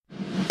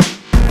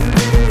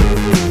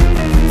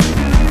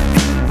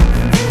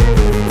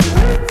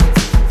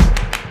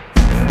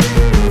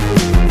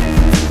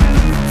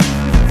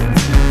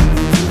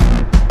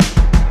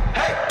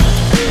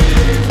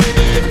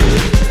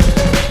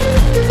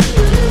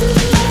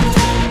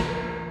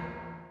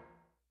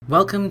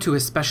Welcome to a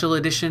special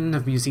edition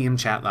of Museum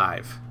Chat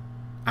Live.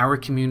 Our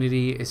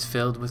community is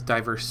filled with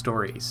diverse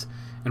stories,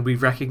 and we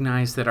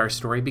recognize that our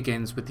story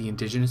begins with the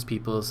Indigenous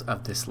peoples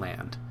of this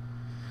land.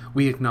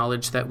 We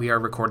acknowledge that we are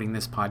recording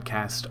this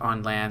podcast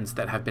on lands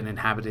that have been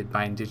inhabited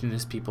by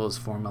Indigenous peoples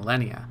for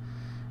millennia,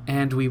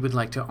 and we would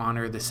like to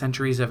honor the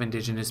centuries of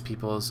Indigenous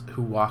peoples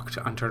who walked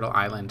on Turtle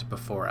Island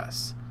before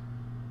us.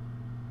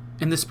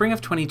 In the spring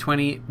of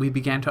 2020, we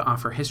began to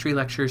offer history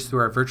lectures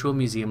through our virtual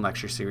museum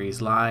lecture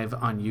series live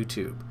on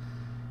YouTube.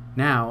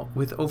 Now,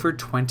 with over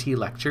 20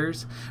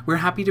 lectures, we're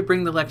happy to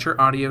bring the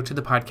lecture audio to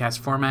the podcast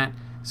format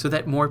so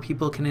that more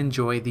people can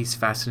enjoy these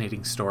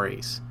fascinating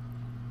stories.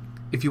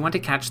 If you want to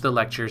catch the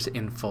lectures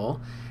in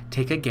full,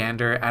 take a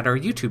gander at our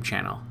YouTube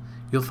channel.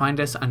 You'll find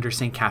us under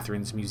St.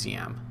 Catherine's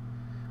Museum.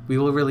 We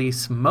will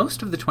release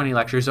most of the 20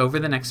 lectures over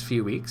the next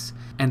few weeks,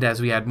 and as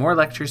we add more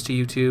lectures to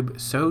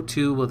YouTube, so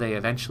too will they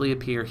eventually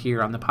appear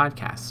here on the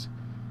podcast.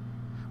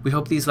 We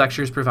hope these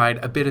lectures provide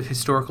a bit of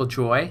historical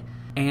joy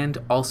and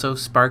also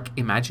spark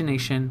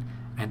imagination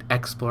and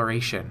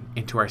exploration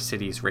into our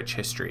city's rich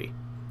history.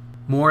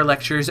 More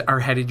lectures are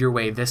headed your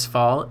way this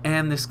fall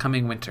and this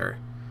coming winter.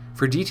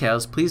 For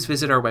details, please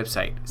visit our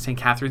website,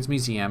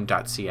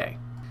 stcatherinesmuseum.ca.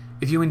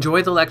 If you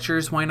enjoy the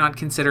lectures, why not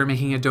consider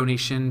making a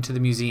donation to the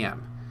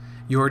museum?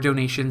 Your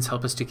donations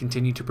help us to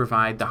continue to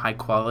provide the high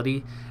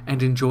quality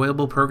and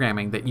enjoyable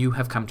programming that you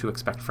have come to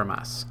expect from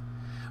us.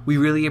 We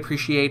really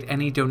appreciate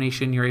any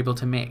donation you're able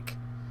to make.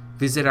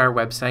 Visit our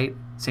website,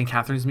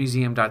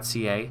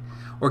 stcatherinesmuseum.ca,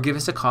 or give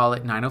us a call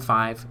at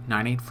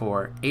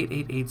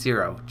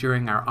 905-984-8880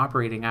 during our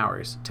operating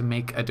hours to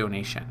make a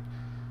donation.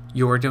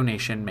 Your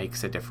donation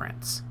makes a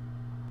difference.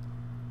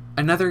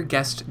 Another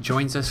guest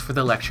joins us for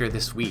the lecture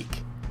this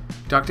week.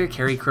 Dr.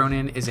 Carrie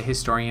Cronin is a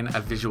historian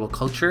of visual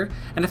culture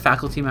and a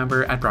faculty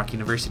member at Brock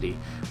University,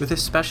 with a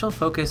special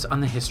focus on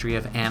the history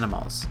of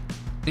animals.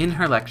 In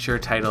her lecture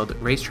titled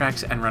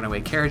Racetracks and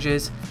Runaway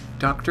Carriages,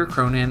 Dr.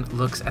 Cronin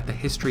looks at the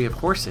history of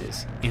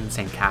horses in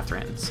St.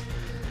 Catharines.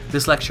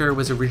 This lecture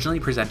was originally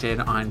presented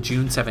on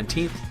June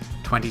 17th,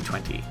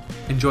 2020.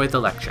 Enjoy the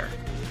lecture.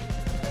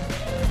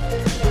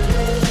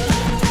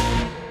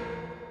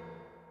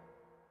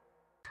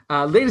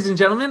 Ladies and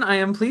gentlemen, I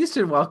am pleased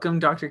to welcome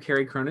Dr.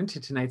 Carrie Cronin to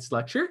tonight's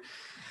lecture.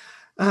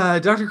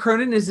 Dr.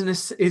 Cronin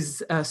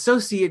is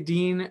Associate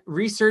Dean,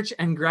 Research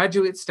and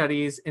Graduate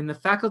Studies in the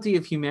Faculty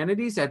of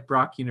Humanities at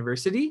Brock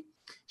University.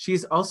 She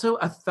is also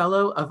a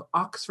Fellow of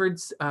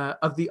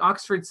the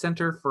Oxford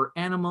Center for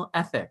Animal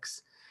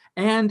Ethics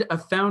and a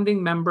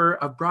founding member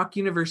of Brock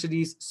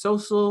University's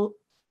Social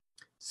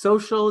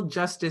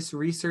Justice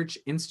Research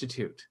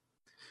Institute.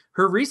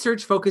 Her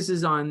research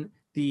focuses on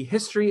the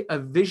history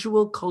of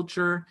visual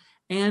culture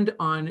and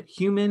on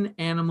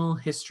human-animal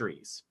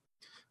histories.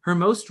 Her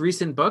most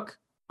recent book,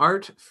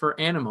 Art for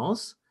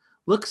Animals,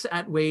 looks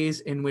at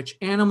ways in which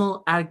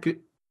animal advocacy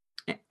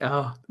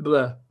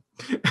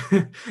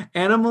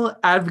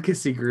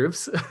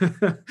groups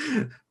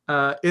in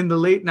the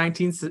late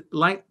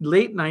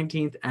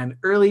 19th and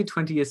early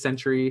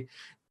 20th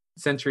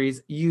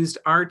centuries used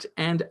art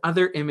and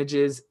other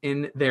images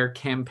in their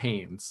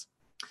campaigns.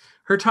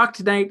 Her talk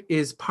tonight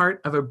is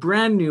part of a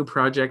brand new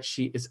project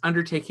she is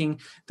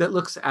undertaking that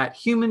looks at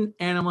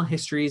human-animal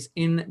histories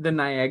in the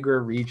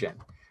Niagara region.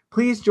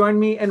 Please join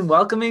me in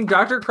welcoming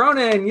Dr.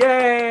 Cronin.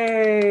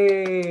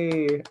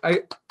 Yay!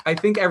 I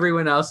think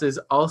everyone else is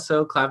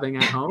also clapping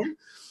at home.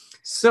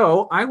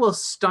 So I will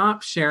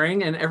stop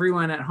sharing, and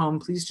everyone at home,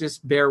 please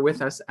just bear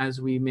with us as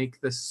we make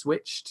the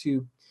switch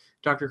to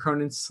Dr.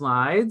 Cronin's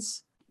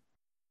slides.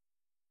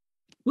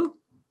 Woo.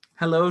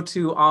 Hello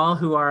to all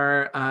who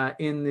are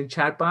in the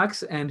chat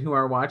box and who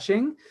are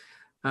watching.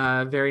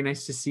 Very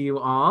nice to see you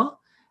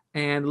all.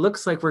 And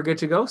looks like we're good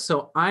to go.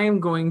 So I am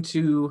going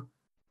to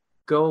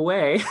go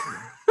away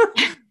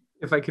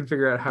if I can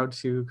figure out how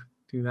to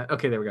do that.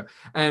 Okay, there we go.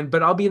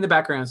 But I'll be in the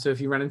background. So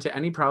if you run into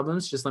any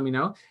problems, just let me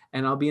know.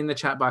 And I'll be in the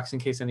chat box in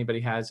case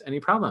anybody has any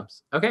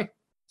problems. Okay.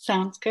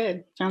 Sounds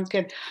good. Sounds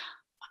good.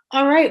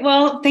 All right.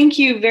 Well, thank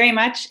you very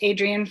much,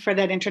 Adrian, for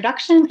that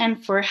introduction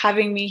and for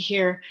having me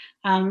here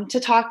to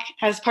talk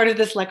as part of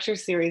this lecture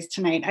series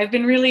tonight. I've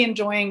been really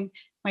enjoying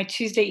my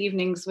Tuesday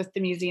evenings with the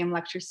museum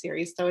lecture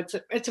series, so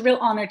it's a real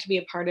honor to be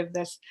a part of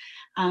this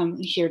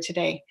here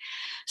today.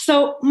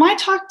 So my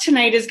talk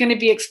tonight is going to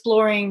be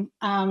exploring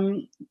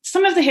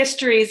some of the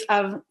histories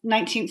of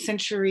 19th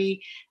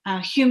century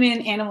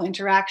human-animal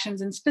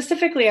interactions, and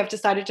specifically I've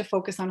decided to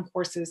focus on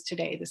horses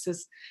today. This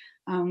is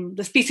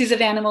the species of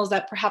animals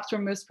that perhaps we're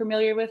most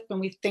familiar with when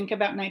we think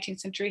about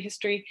 19th century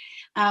history.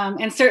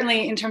 And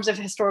certainly in terms of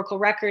historical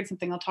records,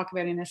 something I'll talk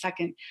about in a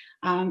second,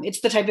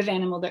 it's the type of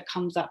animal that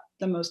comes up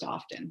the most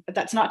often. But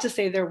that's not to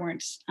say there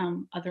weren't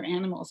other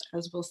animals,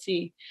 as we'll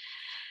see.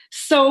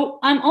 So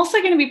I'm also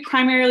going to be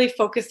primarily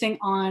focusing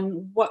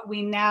on what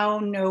we now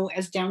know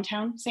as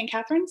downtown St.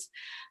 Catharines,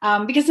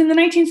 because in the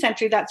 19th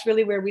century, that's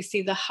really where we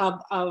see the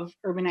hub of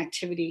urban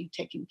activity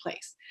taking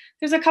place.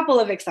 There's a couple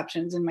of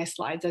exceptions in my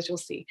slides, as you'll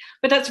see,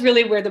 but that's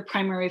really where the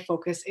primary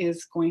focus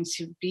is going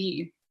to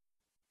be.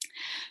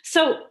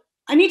 So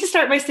I need to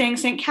start by saying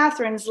St.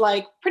 Catharines,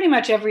 like pretty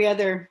much every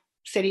other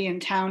city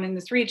and town in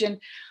this region,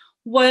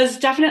 was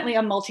definitely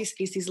a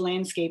multi-species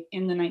landscape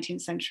in the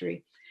 19th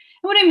century.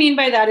 And what I mean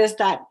by that is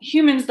that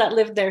humans that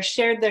lived there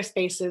shared their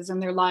spaces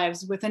and their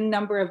lives with a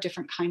number of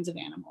different kinds of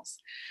animals.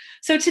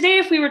 So today,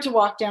 if we were to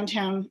walk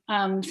downtown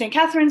St.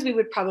 Catharines, we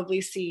would probably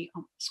see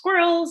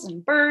squirrels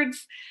and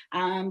birds,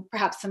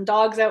 perhaps some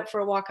dogs out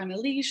for a walk on a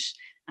leash,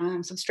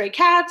 some stray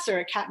cats, or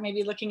a cat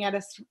maybe looking at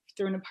us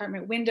through an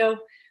apartment window.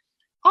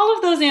 All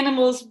of those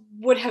animals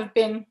would have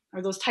been,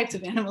 or those types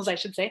of animals, I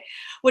should say,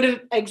 would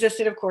have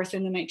existed, of course,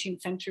 in the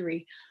 19th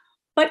century.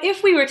 But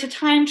if we were to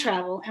time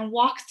travel and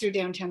walk through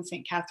downtown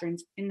St.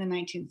 Catharines in the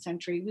 19th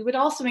century, we would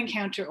also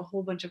encounter a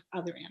whole bunch of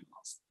other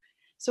animals.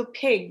 So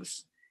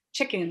pigs,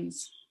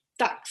 chickens,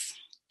 ducks,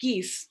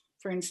 geese,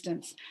 for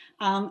instance,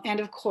 and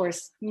of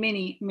course,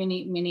 many,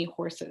 many, many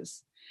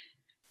horses.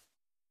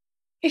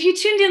 If you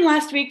tuned in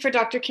last week for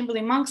Dr.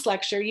 Kimberly Monk's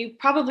lecture, you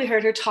probably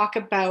heard her talk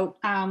about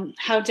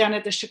how down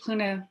at the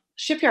Chacluna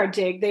shipyard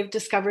dig, they've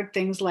discovered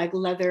things like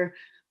leather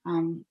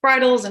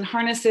bridles and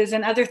harnesses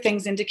and other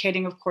things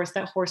indicating, of course,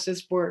 that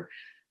horses were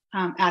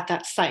at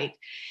that site.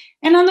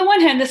 And on the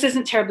one hand, this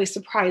isn't terribly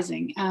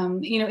surprising.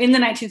 In the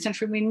 19th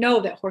century, we know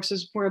that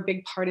horses were a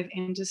big part of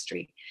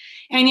industry.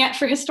 And yet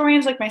for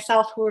historians like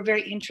myself, who are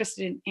very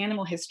interested in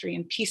animal history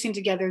and piecing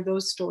together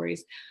those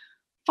stories,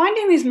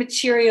 finding these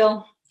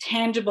material,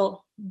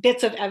 tangible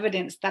bits of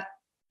evidence that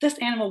this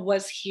animal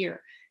was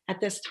here at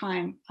this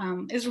time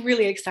is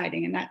really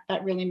exciting, and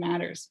that really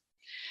matters.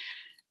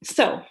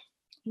 So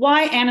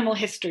why animal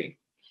history?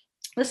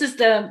 This is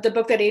the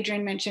book that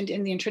Adrian mentioned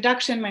in the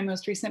introduction, my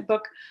most recent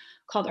book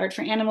called Art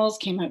for Animals,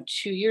 came out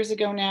 2 years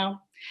ago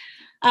now.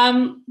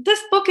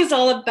 This book is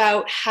all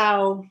about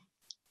how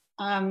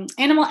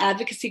animal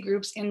advocacy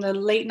groups in the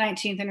late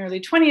 19th and early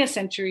 20th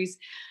centuries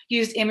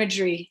used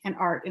imagery and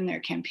art in their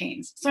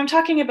campaigns. So I'm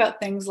talking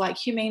about things like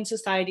humane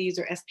societies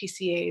or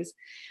SPCAs,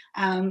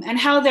 and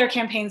how their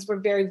campaigns were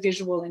very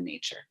visual in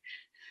nature.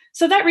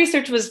 So that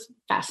research was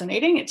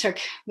fascinating. It took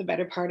the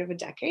better part of a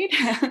decade,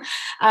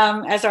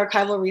 as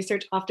archival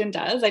research often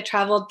does. I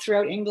traveled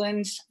throughout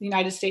England, the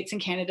United States, and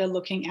Canada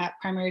looking at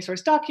primary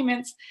source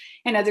documents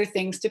and other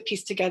things to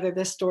piece together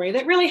this story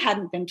that really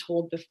hadn't been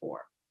told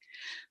before.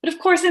 But of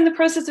course, in the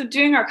process of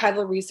doing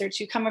archival research,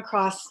 you come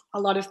across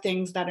a lot of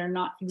things that are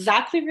not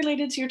exactly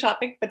related to your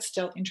topic, but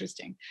still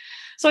interesting.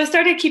 So I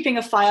started keeping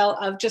a file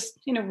of just,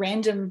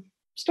 random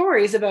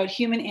stories about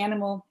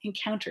human-animal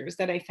encounters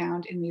that I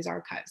found in these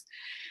archives.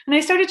 And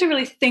I started to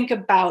really think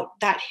about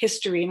that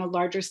history in a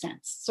larger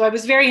sense. So I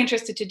was very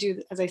interested to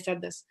do, as I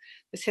said, this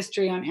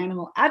history on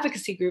animal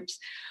advocacy groups.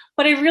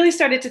 But I really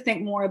started to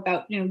think more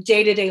about,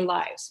 day-to-day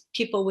lives,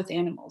 people with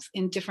animals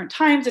in different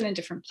times and in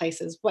different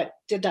places. What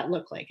did that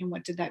look like and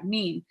what did that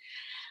mean?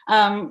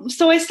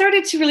 So I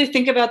started to really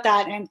think about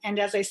that. And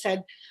as I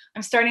said,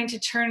 I'm starting to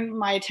turn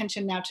my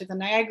attention now to the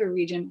Niagara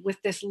region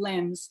with this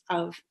lens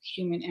of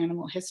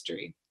human-animal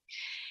history.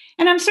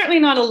 And I'm certainly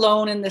not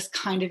alone in this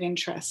kind of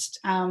interest.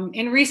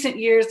 In recent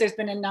years, there's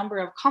been a number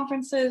of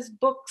conferences,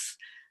 books,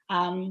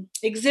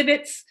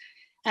 exhibits,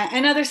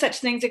 and other such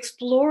things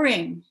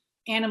exploring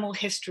animal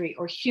history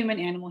or human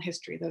animal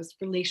history, those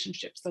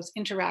relationships, those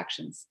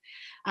interactions.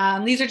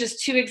 These are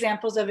just two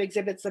examples of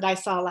exhibits that I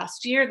saw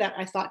last year that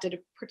I thought did a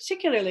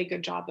particularly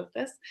good job of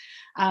this.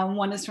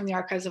 One is from the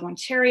Archives of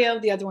Ontario.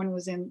 The other one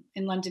was in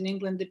London,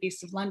 England, the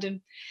Beasts of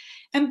London.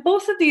 And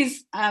both of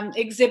these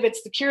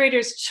exhibits, the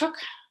curators took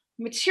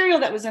material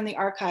that was in the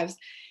archives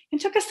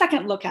and took a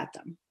second look at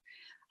them.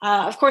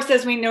 Of course,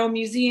 as we know,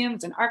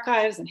 museums and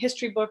archives and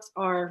history books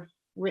are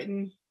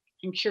written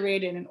and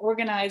curated and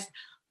organized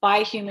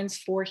by humans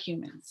for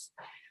humans.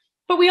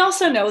 But we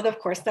also know, of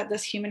course, that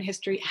this human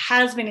history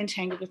has been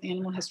entangled with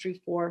animal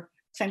history for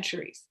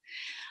centuries.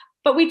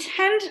 But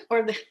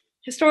the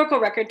historical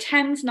record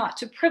tends not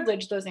to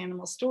privilege those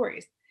animal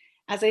stories,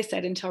 as I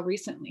said, until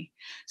recently.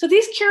 So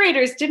these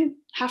curators didn't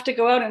have to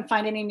go out and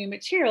find any new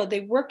material.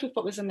 They worked with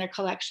what was in their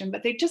collection,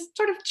 but they just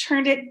sort of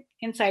turned it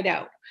inside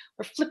out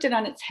or flipped it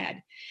on its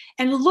head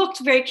and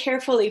looked very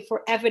carefully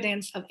for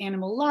evidence of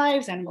animal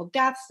lives, animal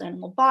deaths,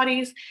 animal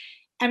bodies,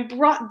 and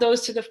brought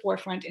those to the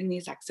forefront in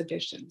these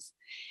exhibitions.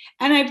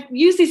 And I've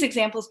used these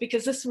examples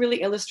because this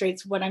really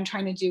illustrates what I'm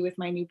trying to do with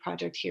my new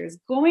project here, is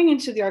going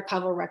into the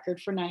archival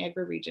record for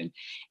Niagara region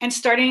and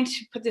starting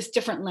to put this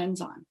different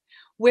lens on.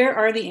 Where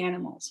are the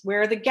animals?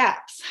 Where are the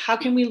gaps? How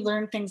can we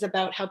learn things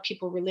about how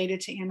people related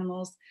to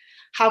animals?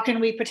 How can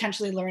we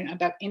potentially learn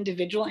about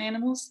individual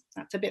animals?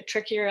 That's a bit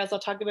trickier, as I'll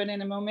talk about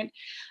in a moment.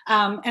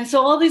 And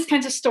so all these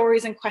kinds of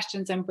stories and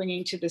questions I'm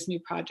bringing to this new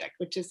project,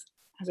 which is,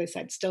 as I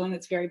said, still in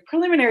its very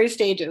preliminary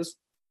stages.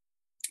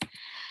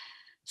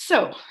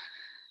 So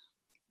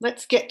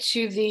let's get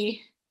to the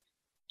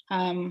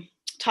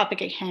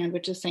topic at hand,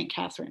 which is St.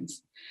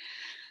 Catharines.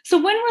 So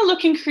when we're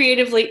looking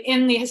creatively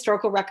in the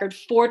historical record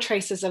for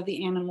traces of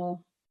the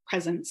animal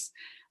presence,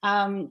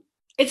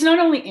 it's not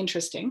only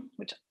interesting,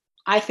 which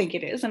I think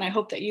it is, and I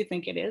hope that you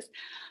think it is,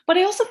 but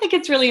I also think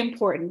it's really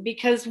important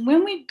because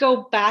when we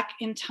go back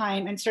in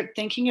time and start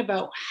thinking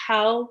about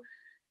how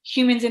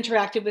humans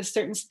interacted with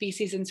certain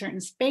species in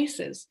certain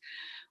spaces,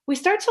 we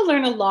start to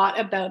learn a lot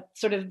about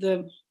sort of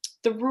the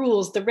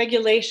rules, the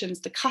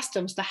regulations, the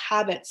customs, the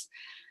habits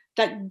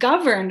that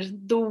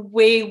governed the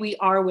way we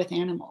are with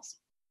animals.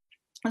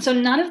 And so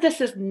none of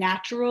this is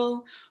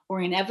natural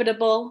or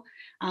inevitable.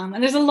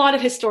 And there's a lot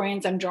of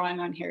historians I'm drawing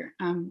on here.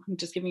 I'm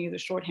just giving you the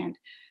shorthand,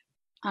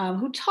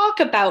 who talk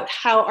about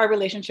how our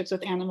relationships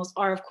with animals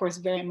are, of course,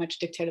 very much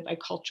dictated by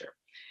culture.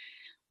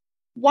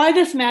 Why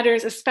this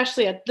matters,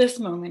 especially at this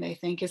moment, I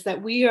think, is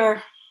that we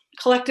are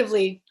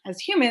collectively, as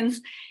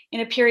humans,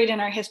 in a period in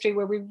our history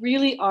where we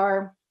really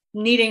are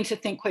needing to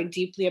think quite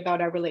deeply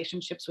about our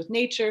relationships with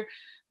nature,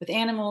 with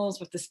animals,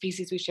 with the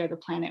species we share the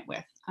planet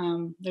with.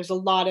 There's a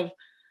lot of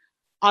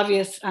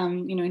obvious,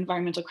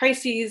 environmental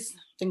crises,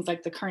 things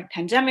like the current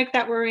pandemic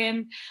that we're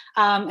in.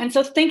 And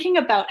so thinking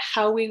about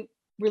how we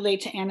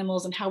relate to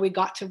animals and how we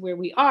got to where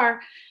we are,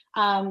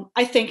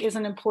 I think is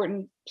an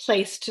important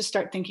place to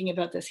start thinking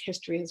about this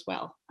history as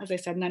well. As I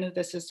said, none of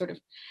this is sort of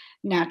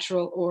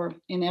natural or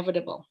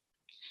inevitable.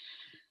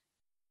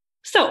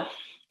 So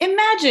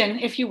imagine,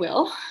 if you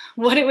will,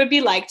 what it would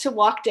be like to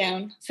walk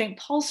down St.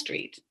 Paul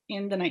Street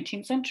in the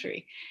 19th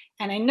century.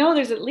 And I know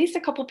there's at least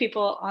a couple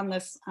people on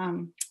this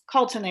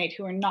call tonight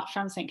who are not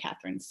from St.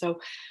 Catharines. So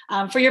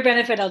for your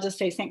benefit, I'll just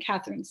say St.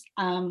 Catharines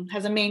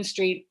has a main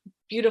street,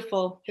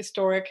 beautiful,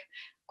 historic,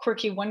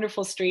 quirky,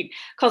 wonderful street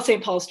called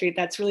St. Paul Street.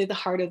 That's really the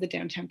heart of the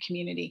downtown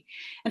community.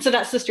 And so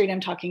that's the street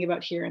I'm talking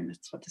about here. And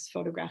that's what this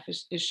photograph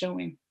is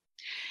showing.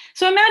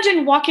 So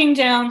imagine walking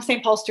down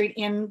St. Paul Street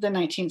in the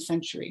 19th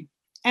century.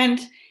 And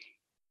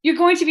you're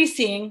going to be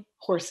seeing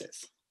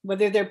horses,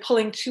 whether they're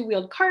pulling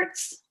two-wheeled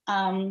carts,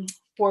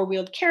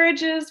 four-wheeled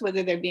carriages,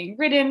 whether they're being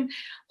ridden.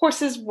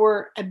 Horses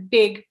were a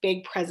big,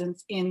 big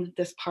presence in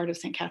this part of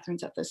St.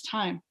 Catharines at this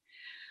time.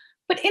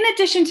 But in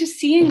addition to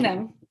seeing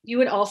them, you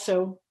would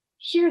also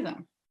hear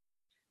them.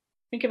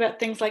 Think about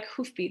things like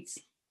hoofbeats.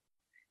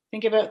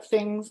 Think about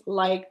things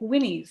like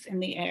whinnies in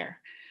the air,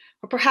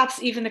 or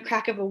perhaps even the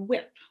crack of a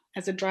whip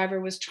as a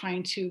driver was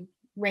trying to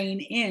rein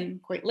in,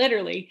 quite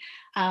literally,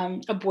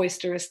 a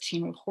boisterous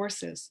team of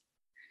horses.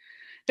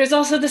 There's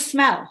also the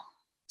smell.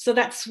 So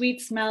that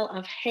sweet smell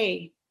of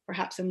hay,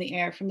 perhaps in the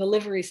air from the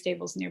livery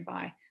stables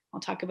nearby.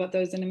 I'll talk about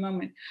those in a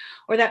moment.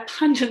 Or that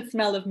pungent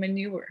smell of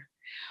manure.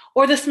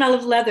 Or the smell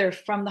of leather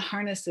from the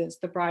harnesses,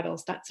 the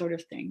bridles, that sort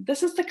of thing.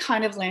 This is the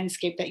kind of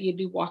landscape that you'd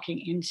be walking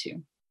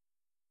into.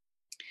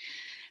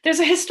 There's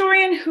a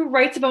historian who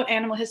writes about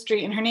animal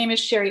history, and her name is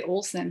Sherry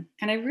Olson.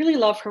 And I really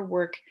love her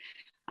work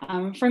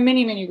for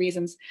many, many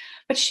reasons.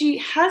 But she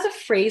has a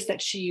phrase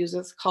that she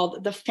uses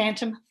called the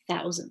phantom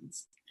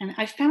thousands. And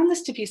I found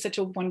this to be such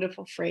a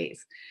wonderful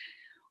phrase.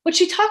 What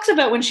she talks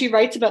about when she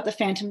writes about the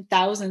phantom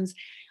thousands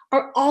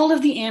are all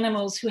of the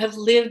animals who have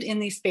lived in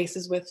these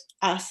spaces with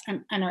us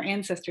and our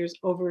ancestors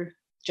over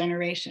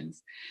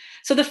generations.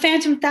 So the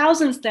phantom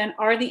thousands then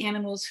are the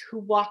animals who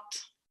walked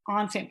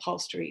on St. Paul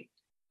Street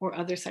or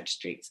other such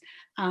streets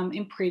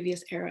in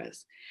previous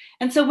eras.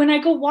 And so when I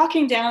go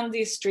walking down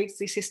these streets,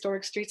 these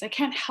historic streets, I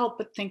can't help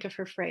but think of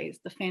her phrase,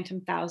 the phantom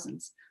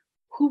thousands.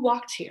 Who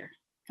walked here?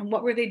 And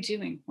what were they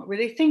doing? What were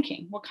they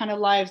thinking? What kind of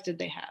lives did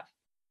they have?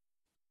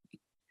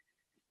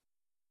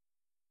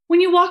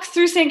 When you walk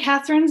through St.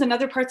 Catharines and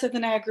other parts of the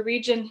Niagara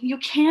region, you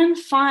can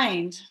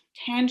find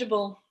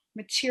tangible,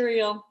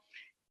 material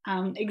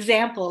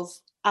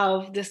examples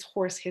of this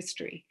horse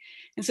history.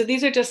 And so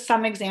these are just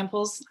some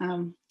examples.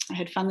 I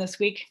had fun this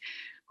week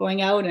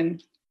going out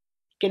and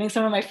getting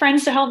some of my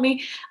friends to help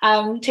me,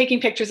 taking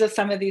pictures of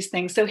some of these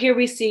things. So here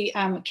we see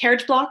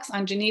carriage blocks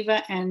on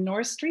Geneva and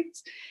Norris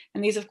Streets.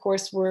 And these, of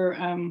course, were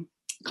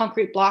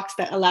concrete blocks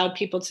that allowed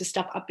people to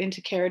step up into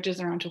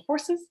carriages or onto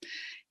horses.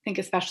 Think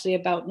especially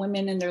about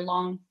women in their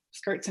long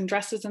skirts and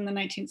dresses in the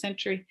 19th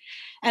century.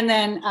 And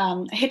then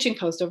a hitching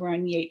post over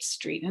on Yates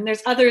Street. And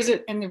there's others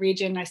in the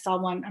region. I saw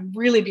one, a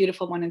really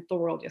beautiful one in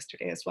Thorold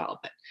yesterday as well,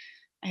 but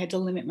I had to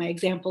limit my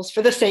examples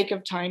for the sake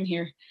of time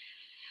here.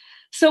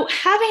 So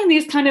having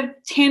these kind of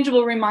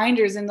tangible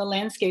reminders in the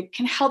landscape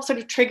can help sort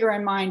of trigger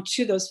our mind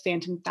to those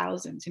phantom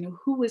thousands. You know,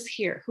 who was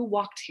here? Who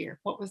walked here?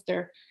 What was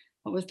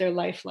their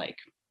life like?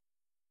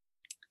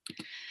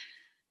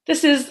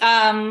 This is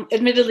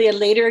admittedly a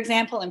later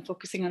example. I'm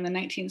focusing on the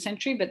 19th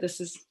century, but this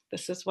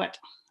is what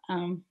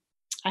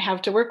I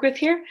have to work with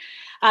here.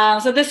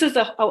 So this is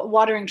a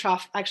watering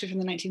trough actually from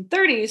the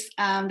 1930s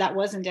that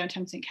was in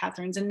downtown St.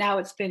 Catharines, and now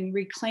it's been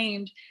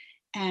reclaimed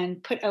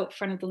and put out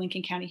front of the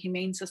Lincoln County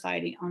Humane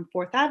Society on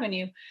 4th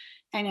Avenue.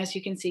 And as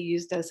you can see,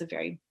 used as a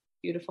very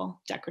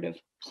beautiful decorative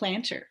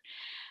planter.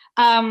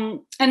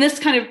 And this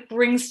kind of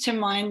brings to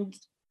mind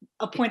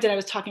a point that I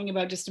was talking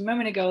about just a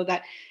moment ago,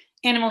 that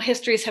animal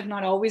histories have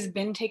not always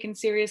been taken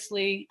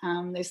seriously.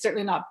 They've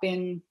certainly not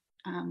been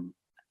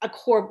a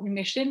core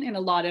mission in a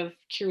lot of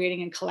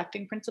curating and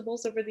collecting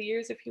principles over the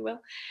years, if you will.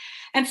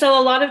 And so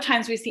a lot of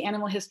times we see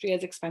animal history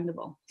as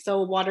expendable. So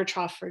a water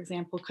trough, for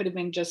example, could have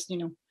been just,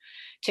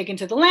 taken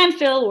to the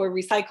landfill or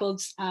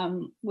recycled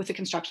with a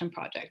construction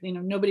project.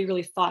 Nobody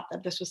really thought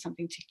that this was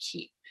something to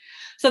keep.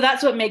 So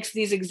that's what makes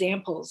these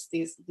examples,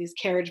 these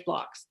carriage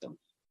blocks,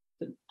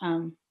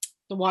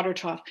 the water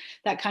trough,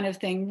 that kind of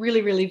thing,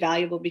 really, really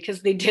valuable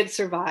because they did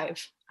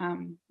survive,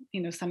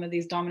 some of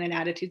these dominant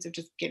attitudes of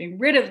just getting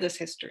rid of this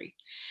history.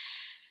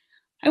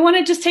 I want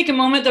to just take a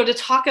moment, though, to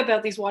talk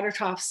about these water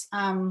troughs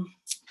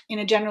in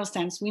a general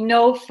sense. We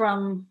know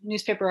from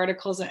newspaper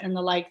articles and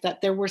the like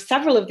that there were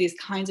several of these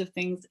kinds of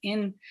things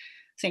in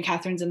St.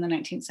 Catharines in the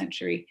 19th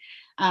century.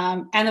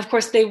 And of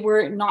course, they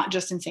were not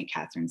just in St.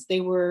 Catharines.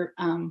 They were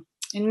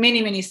in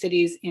many, many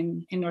cities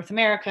in North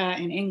America,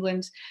 in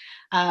England.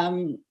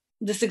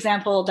 This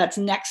example that's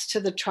next to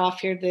the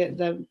trough here,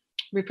 the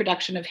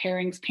reproduction of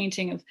Herring's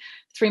painting of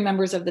 3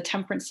 members of the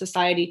Temperance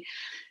Society,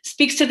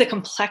 speaks to the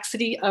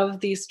complexity of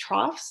these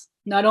troughs.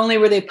 Not only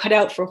were they put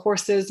out for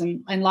horses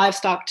and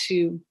livestock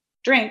to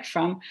drink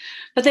from,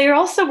 but they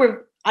also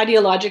were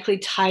ideologically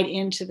tied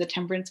into the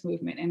temperance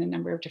movement in a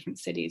number of different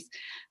cities.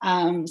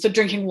 So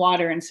drinking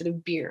water instead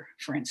of beer,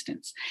 for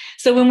instance.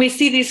 So when we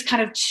see these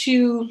kind of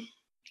 2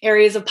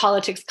 areas of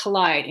politics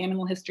collide,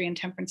 animal history and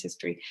temperance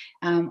history,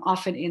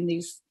 often in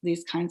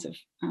these kinds of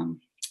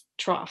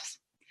troughs.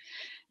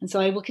 And so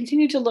I will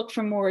continue to look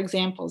for more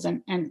examples.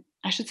 And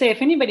I should say,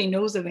 if anybody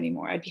knows of any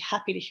more, I'd be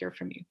happy to hear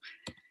from you.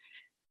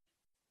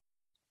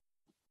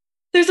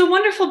 There's a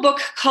wonderful book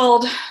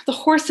called The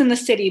Horse in the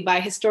City by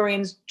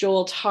historians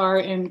Joel Tarr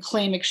and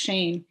Clay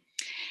McShane.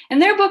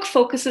 And their book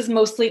focuses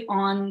mostly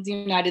on the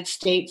United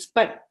States,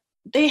 but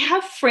they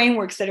have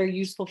frameworks that are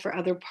useful for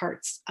other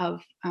parts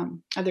of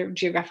other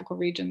geographical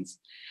regions.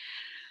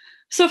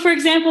 So for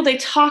example, they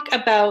talk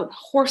about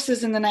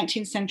horses in the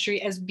 19th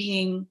century as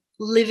being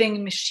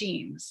living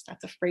machines.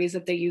 That's a phrase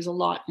that they use a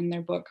lot in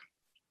their book.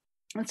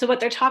 And so what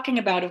they're talking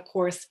about, of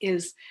course,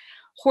 is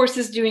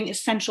horses doing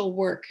essential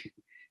work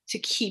to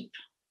keep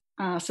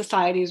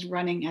societies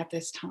running at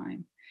this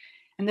time.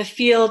 And the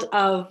field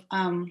of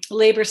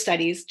labor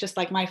studies, just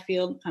like my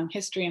field,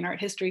 history and art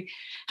history,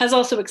 has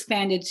also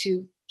expanded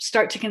to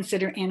start to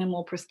consider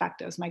animal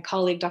perspectives. My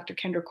colleague, Dr.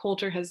 Kendra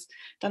Coulter, has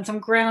done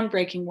some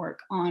groundbreaking work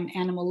on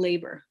animal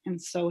labor.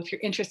 And so if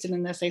you're interested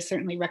in this, I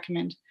certainly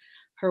recommend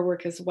her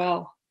work as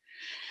well.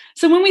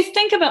 So when we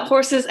think about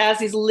horses as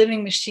these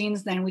living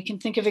machines, then we can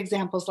think of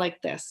examples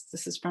like this.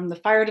 This is from the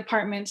fire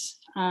department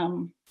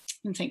in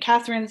St.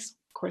 Catharines,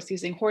 of course,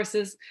 using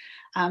horses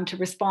to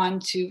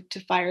respond to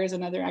fires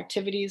and other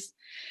activities.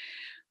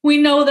 We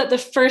know that the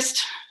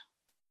first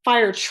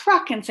fire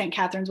truck in St.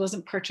 Catharines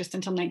wasn't purchased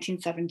until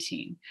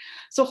 1917.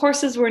 So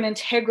horses were an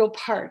integral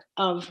part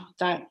of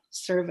that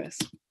service.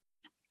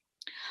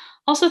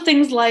 Also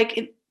things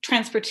like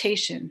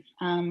transportation,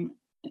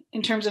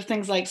 in terms of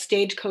things like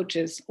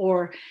stagecoaches,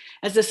 or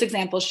as this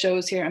example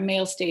shows here, a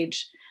mail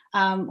stage.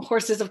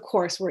 Horses, of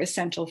course, were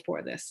essential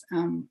for this,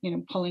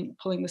 pulling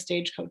the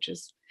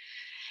stagecoaches.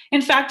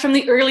 In fact, from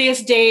the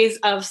earliest days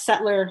of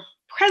settler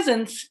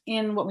presence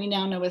in what we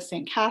now know as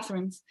St.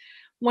 Catharines,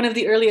 one of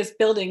the earliest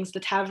buildings, the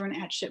tavern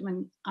at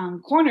Shipman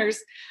Corners,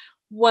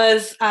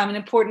 was an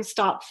important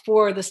stop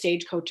for the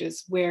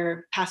stagecoaches,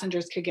 where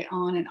passengers could get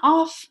on and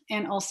off,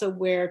 and also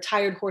where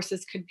tired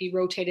horses could be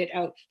rotated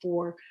out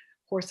for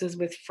horses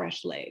with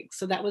fresh legs.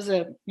 So that was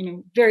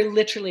very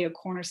literally a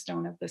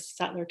cornerstone of the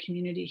settler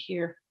community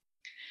here.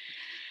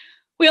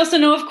 We also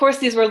know, of course,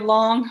 these were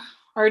long,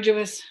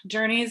 arduous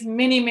journeys.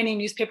 Many, many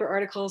newspaper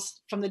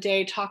articles from the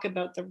day talk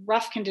about the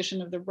rough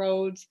condition of the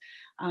roads,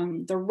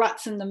 the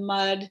ruts in the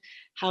mud,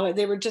 how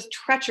they were just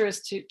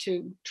treacherous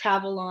to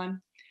travel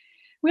on.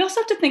 We also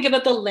have to think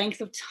about the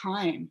length of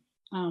time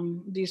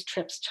these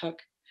trips took.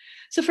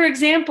 So for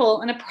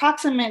example, an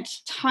approximate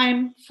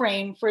time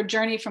frame for a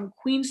journey from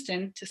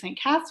Queenston to St.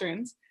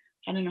 Catharines,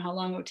 I don't know how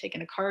long it would take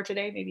in a car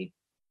today, maybe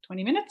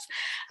 20 minutes,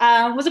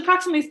 was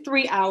approximately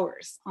 3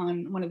 hours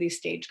on one of these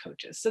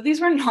stagecoaches. So these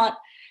were not,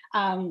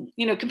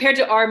 compared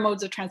to our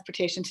modes of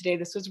transportation today,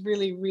 this was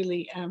really,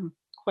 really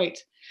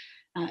quite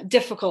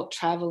difficult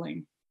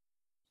traveling.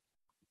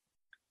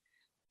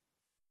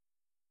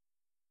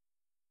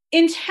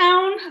 In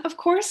town, of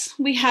course,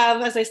 we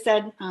have, as I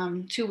said,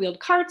 2-wheeled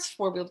carts,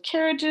 4-wheeled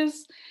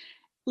carriages.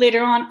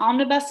 Later on,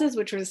 omnibuses,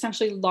 which were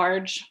essentially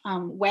large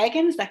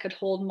wagons that could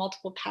hold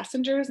multiple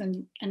passengers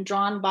and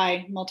drawn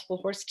by multiple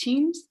horse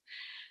teams.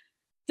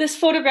 This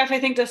photograph, I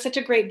think, does such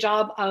a great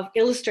job of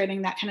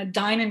illustrating that kind of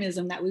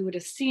dynamism that we would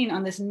have seen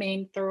on this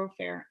main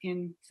thoroughfare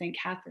in St.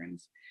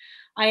 Catharines.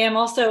 I am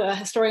also a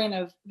historian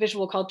of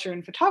visual culture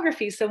and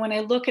photography, so when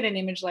I look at an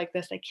image like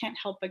this, I can't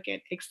help but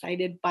get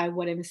excited by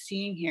what I'm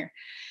seeing here.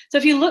 So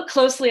if you look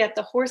closely at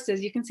the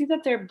horses, you can see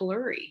that they're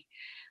blurry.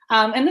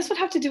 And this would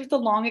have to do with the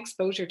long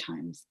exposure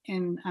times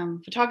in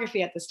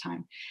photography at this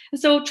time. And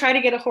so try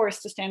to get a horse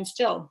to stand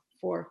still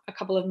for a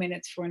couple of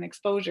minutes for an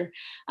exposure.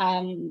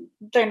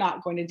 They're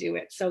not going to do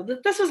it. So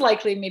this was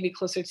likely maybe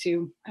closer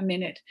to a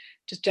minute,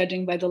 just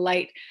judging by the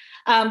light.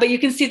 But you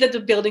can see that the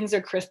buildings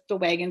are crisp, the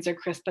wagons are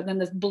crisp, but then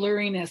this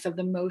blurriness of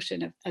the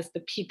motion as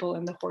the people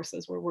and the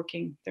horses were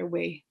working their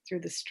way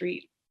through the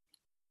street.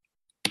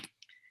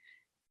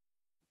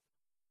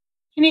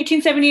 In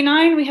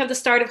 1879, we have the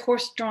start of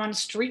horse-drawn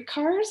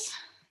streetcars.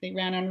 They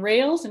ran on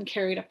rails and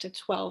carried up to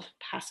 12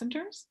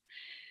 passengers.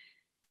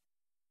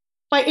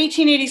 By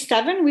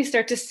 1887, we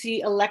start to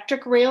see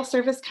electric rail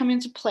service come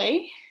into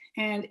play.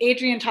 And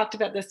Adrian talked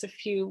about this a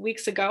few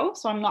weeks ago,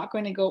 so I'm not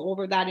going to go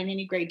over that in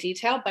any great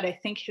detail, but I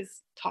think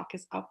his talk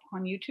is up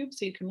on YouTube,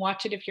 so you can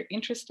watch it if you're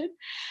interested.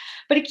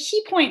 But a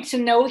key point to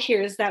know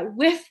here is that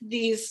with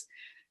these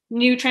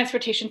new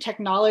transportation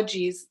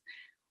technologies,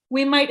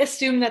 we might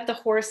assume that the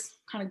horse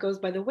kind of goes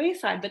by the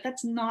wayside, but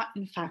that's not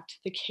in fact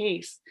the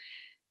case.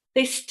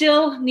 They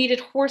still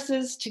needed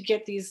horses to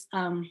get these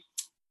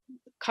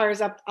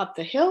cars up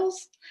the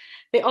hills.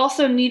 They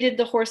also needed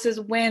the horses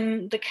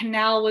when the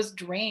canal was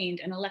drained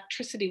and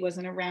electricity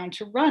wasn't around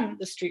to run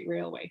the street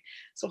railway.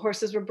 So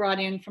horses were brought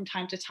in from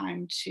time to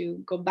time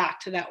to go back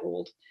to that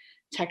old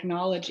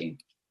technology.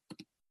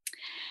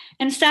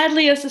 And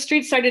sadly, as the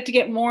streets started to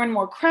get more and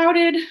more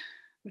crowded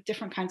with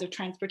different kinds of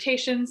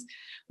transportations,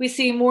 we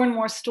see more and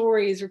more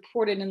stories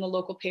reported in the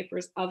local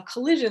papers of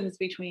collisions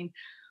between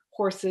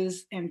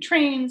horses and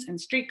trains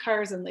and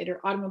streetcars and later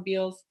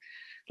automobiles.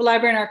 The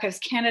Library and Archives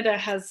Canada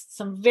has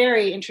some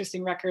very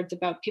interesting records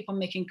about people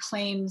making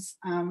claims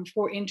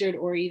for injured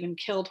or even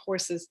killed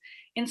horses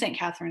in St.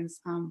 Catharines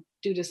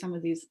due to some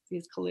of these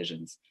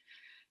collisions.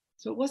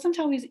 So it wasn't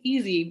always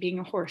easy being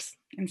a horse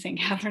in St.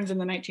 Catharines in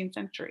the 19th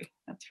century,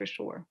 that's for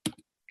sure.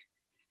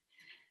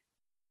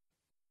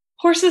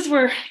 Horses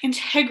were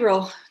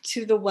integral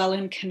to the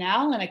Welland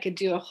Canal, and I could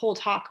do a whole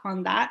talk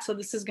on that. So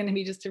this is going to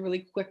be just a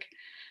really quick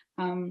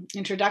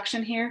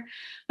introduction here.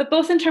 But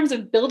both in terms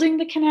of building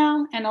the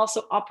canal and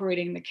also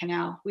operating the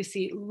canal, we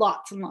see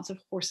lots and lots of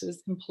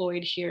horses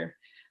employed here.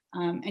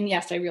 And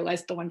yes, I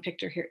realize the one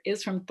picture here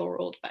is from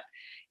Thorold, but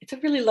it's a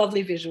really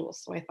lovely visual,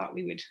 so I thought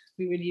we would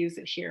use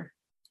it here.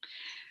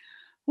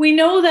 We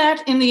know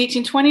that in the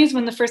 1820s,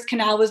 when the first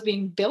canal was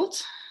being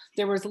built,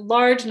 there was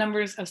large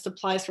numbers of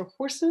supplies for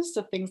horses,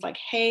 so things like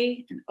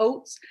hay and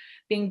oats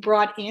being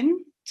brought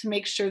in to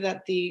make sure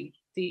that the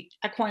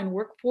equine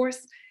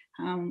workforce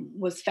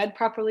was fed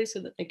properly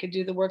so that they could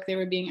do the work they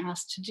were being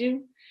asked to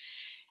do.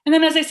 And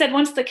then, as I said,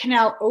 once the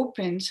canal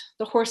opened,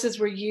 the horses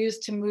were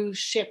used to move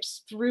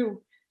ships through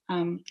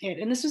it.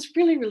 And this was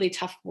really, really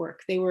tough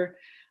work. They were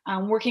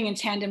working in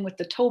tandem with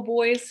the tow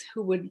boys,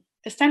 who would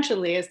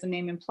essentially, as the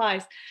name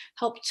implies,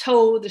 help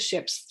tow the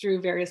ships through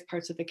various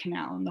parts of the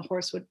canal, and the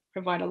horse would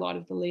provide a lot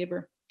of the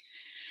labor.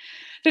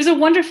 There's a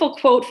wonderful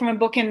quote from a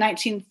book in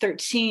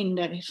 1913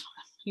 that, if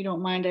you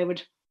don't mind, I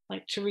would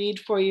like to read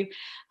for you,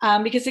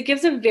 because it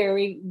gives a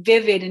very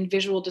vivid and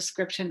visual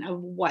description of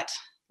what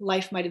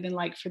life might have been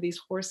like for these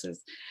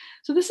horses.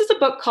 So this is a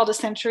book called A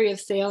Century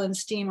of Sail and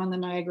Steam on the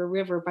Niagara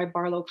River by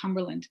Barlow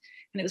Cumberland,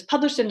 and it was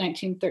published in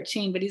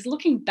 1913, but he's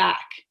looking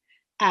back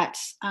at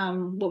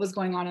what was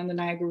going on the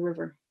Niagara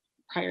River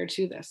prior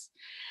to this.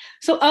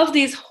 So of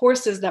these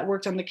horses that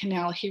worked on the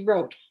canal, he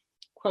wrote,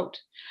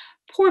 quote,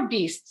 "Poor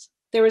beasts,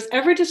 there was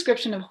every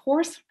description of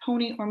horse,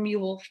 pony, or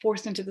mule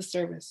forced into the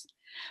service,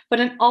 but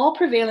an all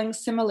prevailing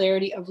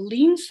similarity of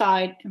lean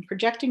side and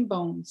projecting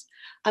bones,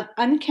 of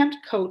unkempt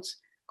coats,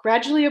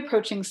 gradually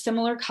approaching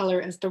similar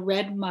color as the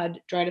red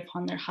mud dried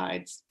upon their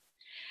hides."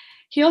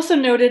 He also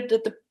noted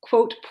that the,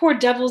 quote, "poor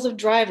devils of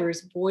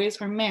drivers, boys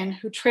or men,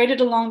 who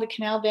traded along the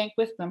canal bank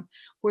with them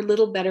were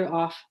little better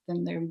off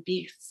than their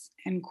beasts,"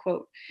 end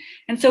quote.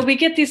 And so we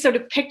get these sort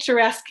of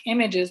picturesque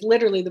images.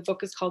 Literally, the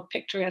book is called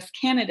Picturesque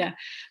Canada.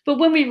 But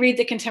when we read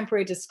the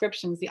contemporary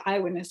descriptions, the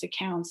eyewitness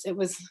accounts, it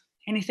was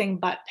anything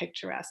but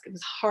picturesque. It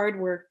was hard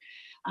work.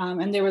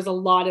 And there was a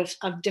lot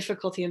of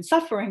difficulty and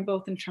suffering,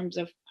 both in terms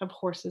of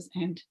horses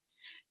and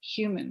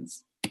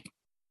humans.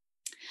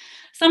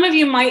 Some of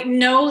you might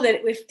know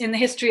that in the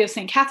history of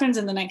St. Catharines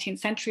in the 19th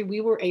century,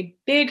 we were a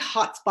big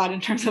hotspot in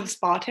terms of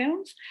spa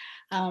towns.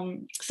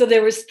 So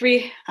there was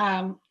 3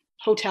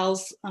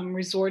 hotels,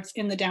 resorts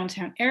in the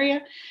downtown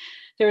area.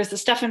 There was the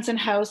Stephenson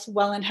House,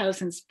 Welland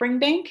House, and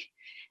Springbank.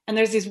 And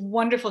there's these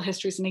wonderful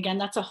histories. And again,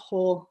 that's a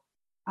whole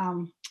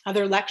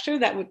other lecture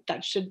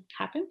that should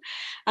happen,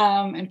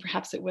 and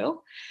perhaps it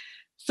will.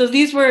 So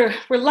these were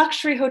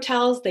luxury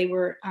hotels. They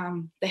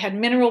had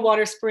mineral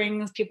water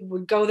springs. People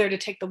would go there to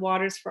take the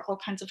waters for all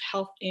kinds of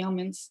health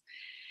ailments.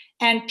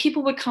 And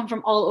people would come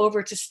from all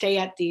over to stay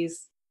at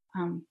these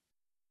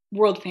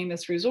world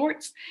famous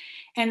resorts.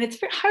 And it's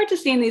hard to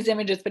see in these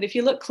images, but if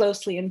you look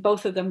closely, in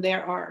both of them,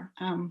 there are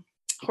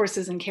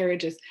horses and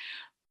carriages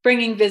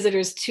bringing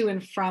visitors to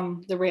and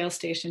from the rail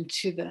station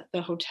to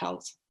the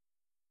hotels.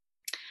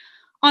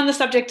 On the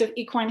subject of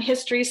equine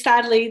history,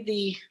 sadly,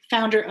 the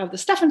founder of the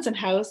Stephenson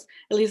House,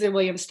 Eleazar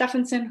William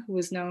Stephenson, who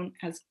was known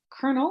as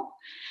Colonel,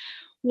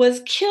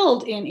 was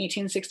killed in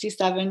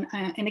 1867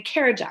 in a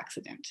carriage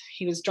accident.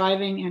 He was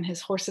driving and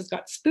his horses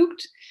got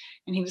spooked,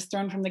 and he was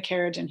thrown from the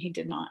carriage and he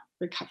did not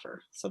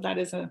recover. So that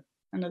is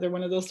another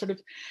one of those sort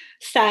of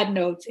sad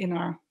notes in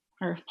our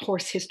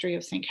horse history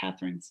of St.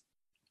 Catharines.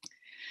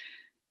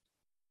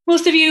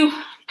 Most of you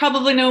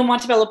probably know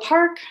Montebello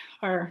Park,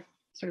 our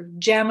sort of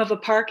gem of a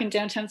park in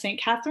downtown St.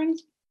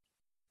 Catharines.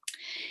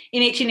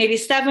 In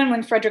 1887,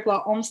 when Frederick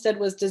Law Olmsted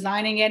was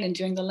designing it and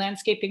doing the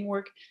landscaping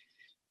work,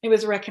 it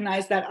was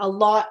recognized that a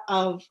lot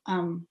of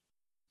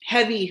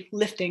heavy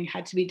lifting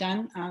had to be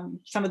done.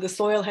 Some of the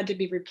soil had to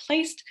be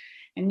replaced,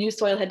 and new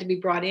soil had to be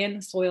brought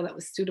in, soil that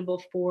was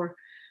suitable for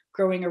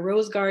growing a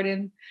rose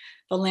garden.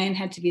 The land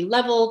had to be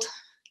leveled,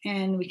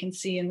 and we can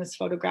see in this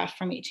photograph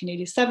from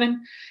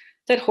 1887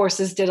 that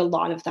horses did a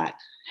lot of that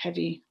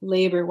heavy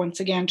labor, once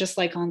again, just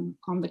like on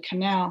the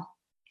canal.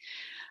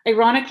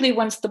 Ironically,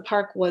 once the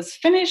park was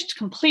finished,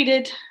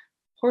 completed,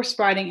 horse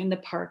riding in the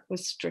park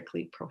was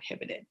strictly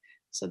prohibited.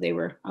 So they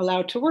were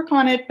allowed to work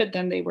on it, but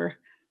then they were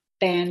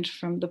banned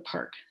from the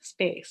park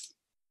space.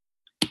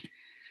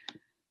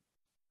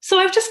 So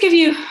I've just given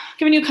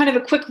you kind of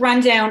a quick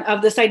rundown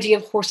of this idea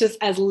of horses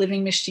as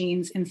living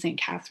machines in St.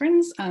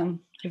 Catharines.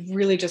 I've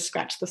really just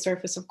scratched the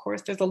surface, of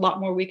course. There's a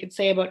lot more we could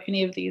say about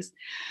any of these.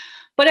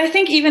 But I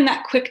think even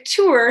that quick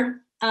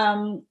tour,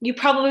 you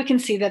probably can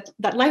see that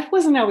life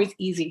wasn't always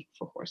easy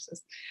for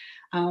horses.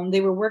 They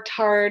were worked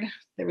hard.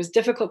 There was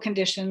difficult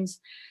conditions,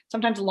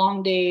 sometimes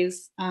long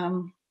days.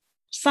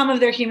 Some of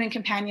their human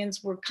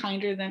companions were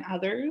kinder than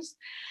others.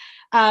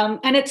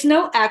 And it's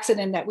no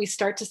accident that we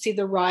start to see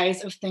the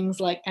rise of things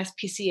like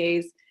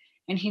SPCAs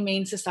and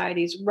humane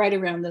societies right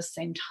around the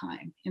same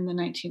time in the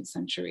 19th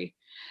century.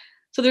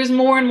 So there's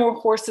more and more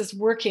horses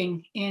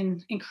working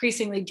in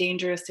increasingly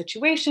dangerous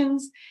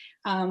situations.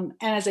 And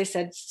as I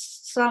said,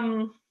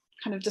 some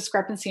kind of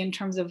discrepancy in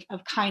terms of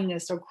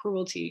kindness or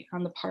cruelty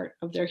on the part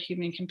of their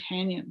human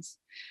companions.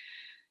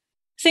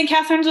 St.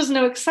 Catharines was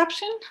no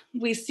exception.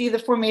 We see the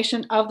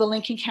formation of the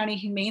Lincoln County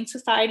Humane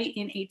Society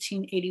in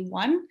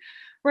 1881,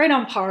 right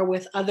on par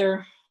with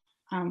other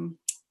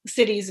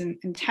cities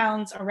and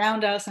towns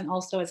around us, and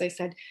also, as I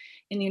said,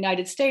 in the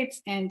United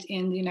States and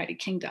in the United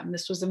Kingdom.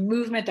 This was a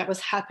movement that was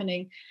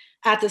happening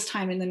at this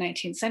time in the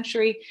 19th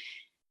century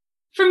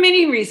for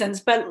many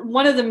reasons, but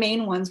one of the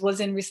main ones was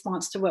in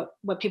response to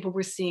what people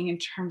were seeing in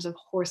terms of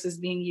horses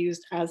being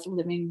used as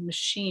living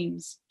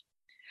machines.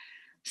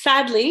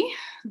 Sadly,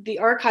 the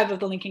archive of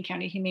the Lincoln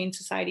County Humane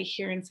Society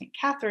here in St.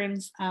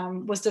 Catharines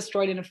was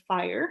destroyed in a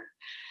fire,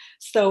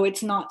 so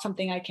it's not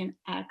something I can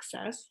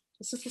access.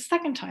 This is the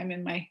second time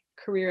in my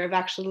career I've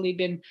actually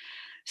been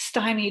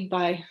stymied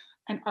by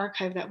an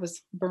archive that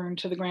was burned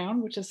to the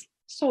ground, which is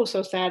so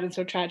sad and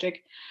so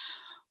tragic.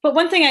 But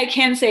one thing I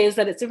can say is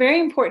that it's very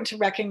important to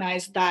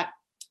recognize that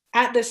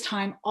at this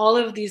time, all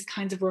of these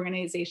kinds of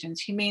organizations,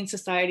 humane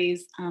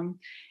societies,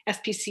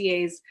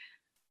 SPCAs,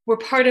 were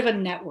part of a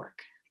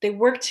network. They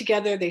worked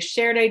together, they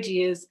shared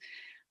ideas.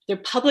 Their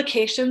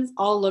publications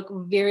all look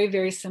very,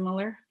 very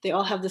similar. They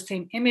all have the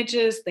same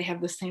images, they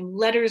have the same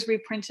letters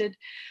reprinted.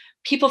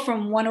 People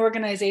from one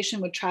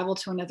organization would travel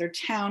to another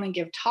town and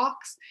give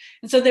talks.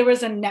 And so there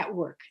was a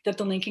network that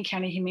the Lincoln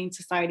County Humane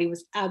Society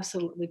was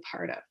absolutely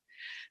part of.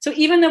 So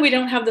even though we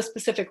don't have the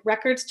specific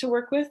records to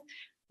work with,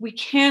 we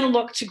can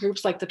look to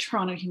groups like the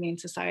Toronto Humane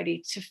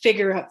Society to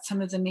figure out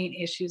some of the main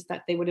issues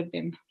that they would have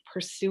been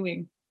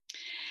pursuing.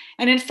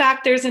 And in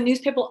fact, there's a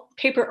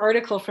newspaper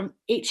article from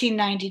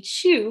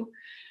 1892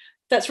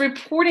 that's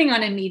reporting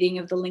on a meeting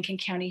of the Lincoln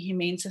County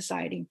Humane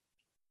Society.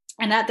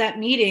 And at that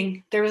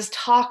meeting, there was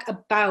talk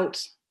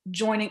about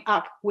joining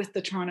up with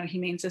the Toronto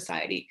Humane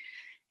Society.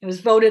 It was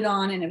voted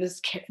on and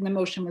the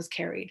motion was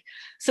carried.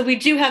 So we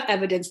do have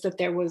evidence that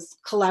there was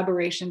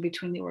collaboration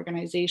between the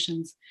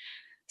organizations.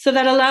 So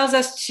that allows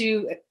us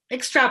to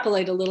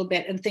extrapolate a little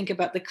bit and think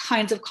about the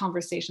kinds of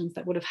conversations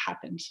that would have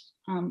happened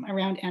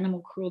around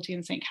animal cruelty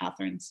in St.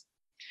 Catharines.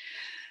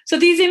 So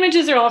these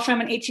images are all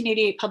from an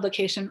 1888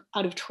 publication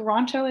out of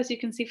Toronto, as you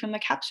can see from the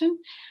caption,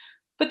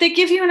 but they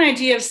give you an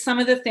idea of some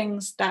of the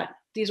things that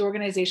these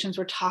organizations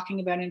were talking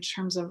about in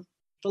terms of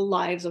the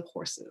lives of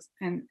horses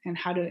and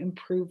how to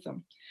improve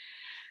them.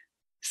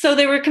 So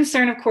they were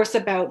concerned, of course,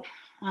 about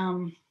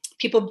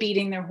people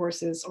beating their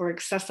horses or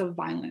excessive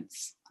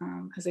violence.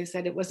 As I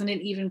said, it wasn't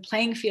an even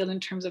playing field in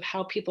terms of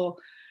how people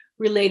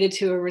related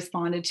to or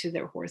responded to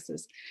their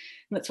horses.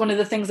 And that's one of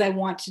the things I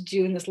want to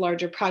do in this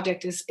larger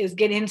project is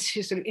get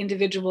into sort of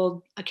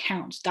individual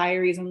accounts,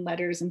 diaries and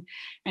letters,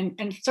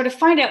 and sort of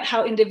find out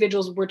how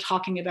individuals were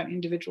talking about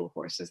individual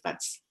horses.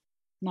 That's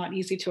not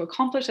easy to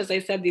accomplish. As I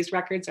said, these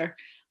records are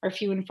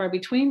few and far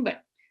between,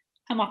 but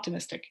I'm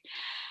optimistic.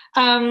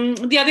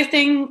 The other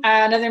thing,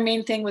 another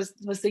main thing was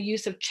the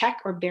use of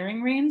check or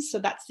bearing reins. So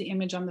that's the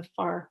image on the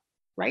far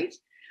right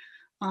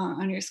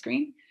on your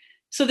screen.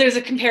 So there's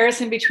a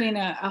comparison between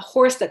a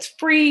horse that's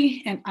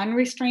free and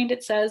unrestrained,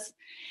 it says.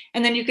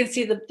 And then you can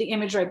see the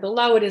image right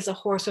below it is a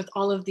horse with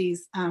all of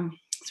these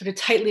sort of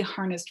tightly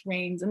harnessed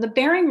reins. And the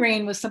bearing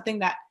rein was something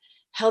that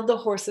held the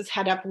horse's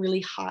head up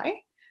really high,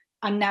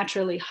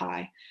 unnaturally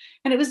high.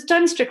 And it was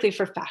done strictly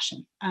for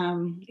fashion.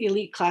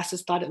 Elite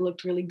classes thought it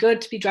looked really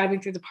good to be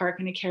driving through the park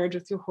in a carriage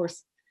with your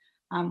horse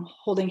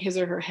holding his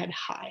or her head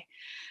high.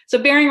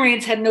 So bearing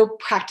reins had no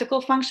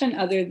practical function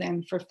other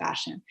than for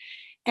fashion.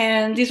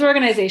 And these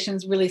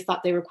organizations really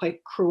thought they were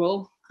quite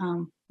cruel,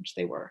 which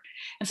they were.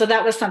 And so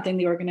that was something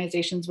the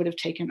organizations would have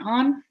taken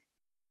on.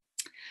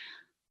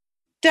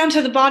 Down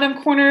to the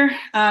bottom corner,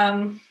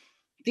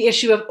 the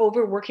issue of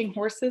overworking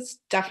horses,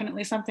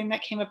 definitely something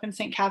that came up in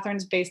St.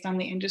 Catharines based on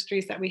the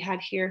industries that we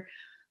had here.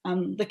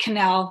 The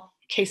canal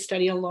case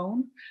study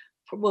alone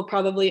will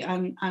probably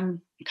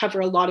uncover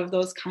a lot of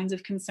those kinds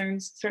of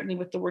concerns, certainly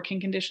with the working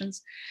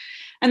conditions.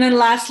 And then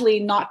lastly,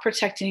 not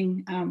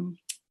protecting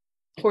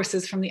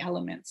horses from the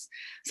elements.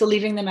 So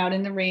leaving them out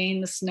in the rain,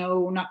 the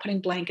snow, not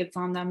putting blankets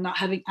on them, not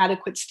having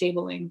adequate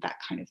stabling, that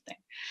kind of thing.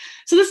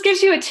 So this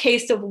gives you a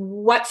taste of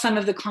what some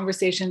of the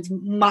conversations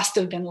must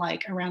have been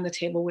like around the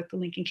table with the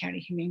Lincoln County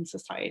Humane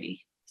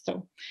Society.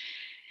 So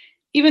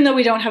even though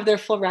we don't have their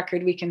full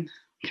record, we can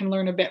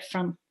learn a bit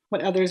from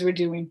what others were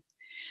doing.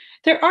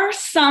 There are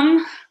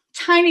some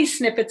tiny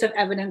snippets of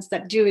evidence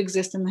that do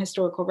exist in the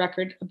historical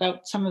record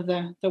about some of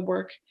the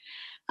work.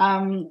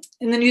 In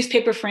the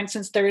newspaper, for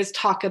instance, there is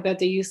talk about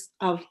the use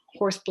of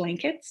horse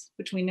blankets,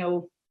 which we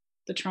know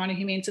the Toronto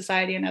Humane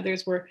Society and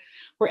others were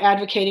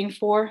advocating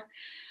for,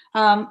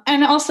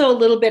 and also a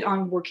little bit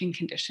on working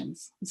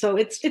conditions. So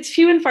it's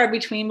few and far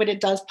between, but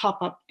it does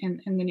pop up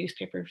in the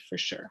newspaper for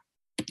sure.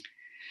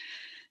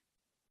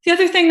 The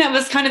other thing that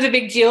was kind of a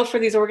big deal for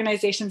these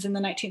organizations in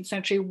the 19th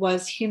century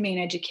was humane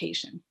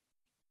education.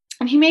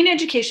 And humane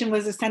education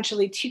was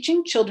essentially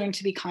teaching children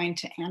to be kind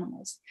to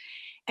animals.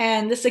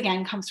 And this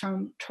again comes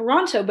from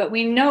Toronto, but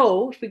we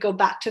know if we go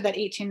back to that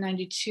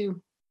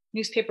 1892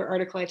 newspaper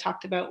article I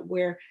talked about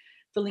where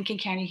the Lincoln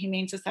County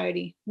Humane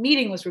Society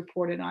meeting was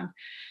reported on,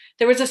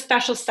 there was a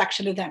special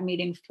section of that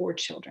meeting for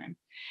children.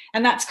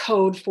 And that's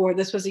code for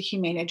this was a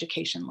humane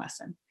education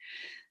lesson.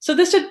 So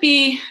this would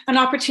be an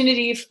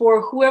opportunity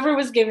for whoever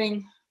was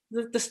giving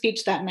the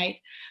speech that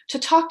night to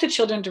talk to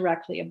children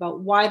directly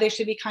about why they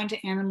should be kind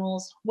to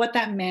animals, what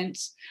that meant.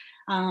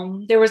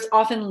 There was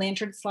often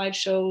lantern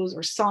slideshows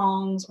or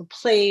songs or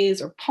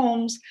plays or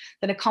poems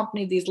that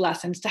accompanied these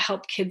lessons to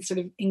help kids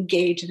sort of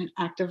engage in an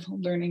active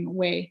learning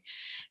way.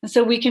 And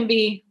so we can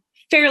be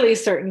fairly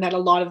certain that a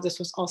lot of this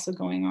was also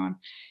going on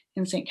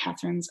in St.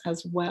 Catharines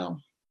as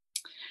well.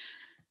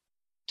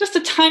 Just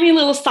a tiny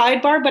little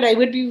sidebar, but I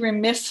would be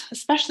remiss,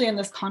 especially in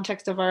this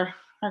context of our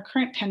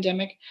current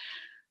pandemic,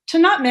 to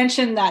not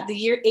mention that the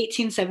year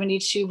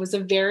 1872 was a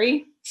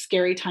very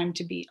scary time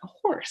to be a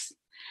horse.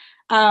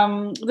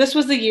 This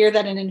was the year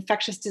that an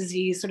infectious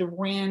disease sort of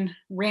ran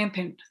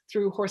rampant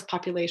through horse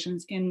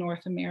populations in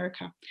North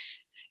America.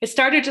 It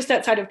started just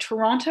outside of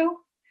Toronto.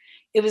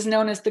 It was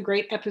known as the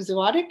Great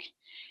Epizootic.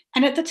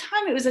 And at the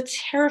time, it was a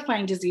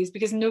terrifying disease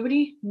because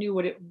nobody knew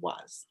what it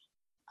was.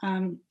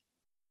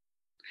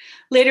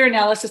 Later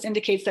analysis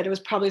indicates that it was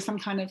probably some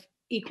kind of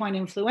equine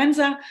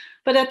influenza,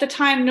 but at the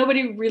time,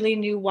 nobody really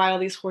knew why all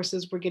these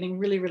horses were getting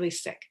really, really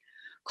sick.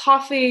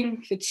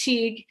 Coughing,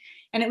 fatigue,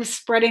 and it was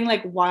spreading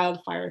like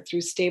wildfire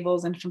through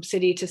stables and from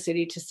city to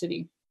city to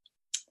city.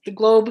 The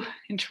Globe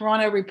in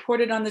Toronto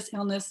reported on this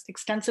illness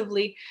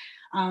extensively,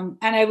 and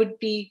I would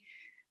be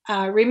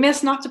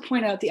remiss not to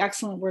point out the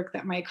excellent work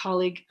that my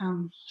colleague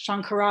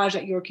Sean Carriages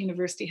at York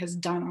University has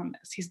done on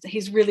this.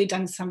 He's really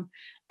done some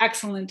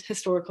excellent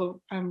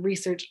historical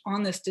research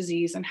on this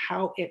disease and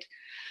how it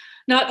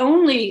not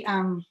only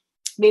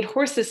made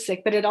horses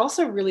sick, but it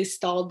also really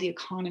stalled the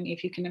economy,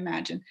 if you can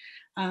imagine.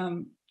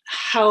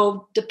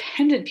 How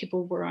dependent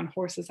people were on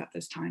horses at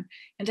this time,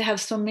 and to have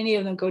so many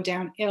of them go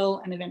down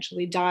ill and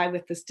eventually die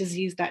with this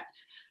disease that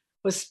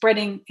was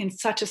spreading in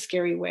such a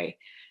scary way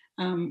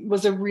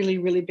was a really,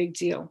 really big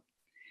deal.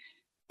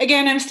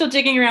 Again, I'm still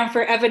digging around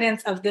for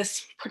evidence of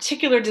this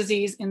particular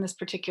disease in this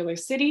particular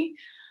city,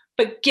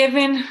 but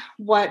given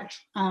what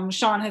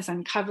Sean has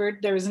uncovered,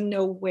 there is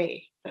no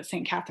way that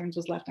St. Catharines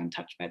was left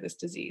untouched by this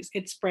disease.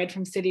 It spread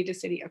from city to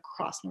city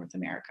across North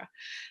America.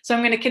 So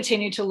I'm going to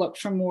continue to look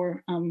for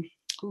more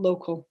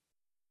local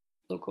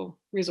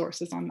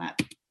resources on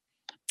that.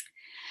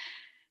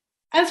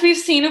 As we've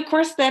seen, of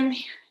course, then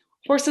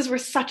horses were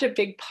such a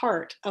big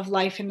part of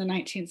life in the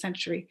 19th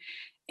century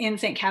in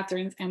St.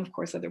 Catharines and of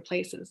course other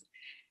places.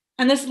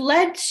 And this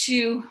led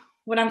to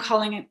what I'm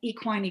calling an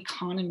equine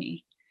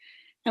economy.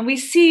 And we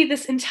see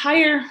this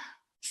entire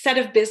set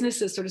of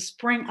businesses sort of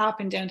spring up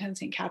in downtown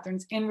St.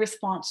 Catharines in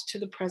response to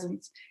the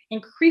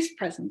increased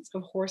presence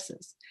of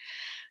horses.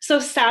 So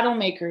saddle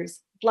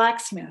makers,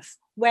 blacksmiths,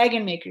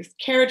 wagon makers,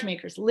 carriage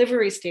makers,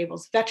 livery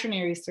stables,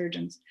 veterinary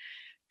surgeons,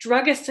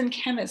 druggists and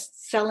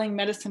chemists selling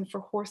medicine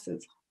for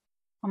horses,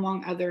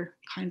 among other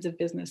kinds of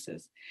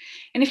businesses.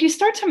 And if you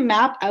start to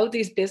map out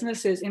these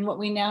businesses in what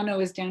we now know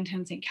as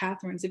downtown St.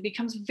 Catharines, it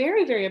becomes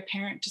very, very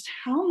apparent just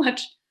how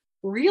much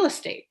real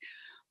estate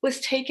was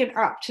taken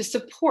up to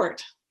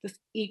support this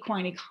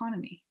equine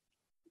economy.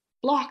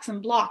 Blocks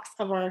and blocks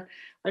of our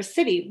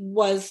city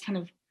was kind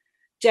of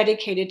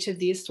dedicated to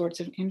these sorts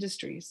of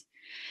industries.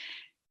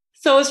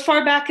 So as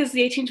far back as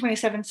the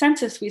 1827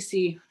 census, we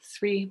see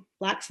 3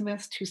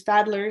 blacksmiths, 2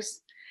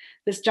 saddlers.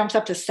 This jumps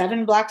up to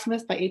 7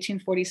 blacksmiths by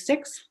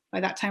 1846. By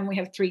that time, we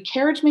have 3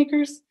 carriage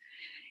makers.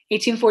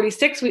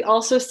 1846, we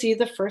also see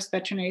the first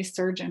veterinary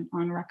surgeon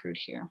on record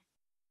here.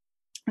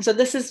 And so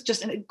this is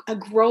just a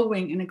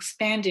growing and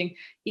expanding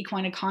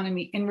equine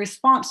economy in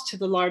response to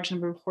the large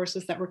number of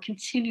horses that were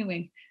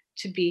continuing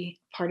to be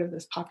part of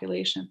this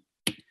population.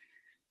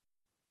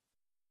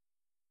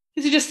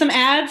 These are just some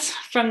ads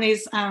from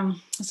these,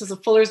 this is a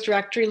Fuller's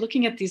directory,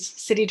 looking at these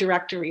city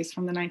directories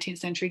from the 19th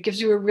century. It gives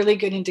you a really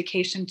good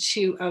indication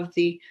too of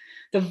the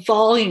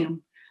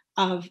volume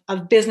of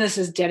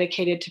businesses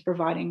dedicated to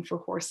providing for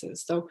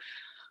horses. So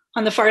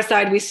on the far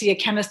side, we see a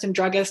chemist and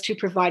druggist who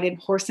provided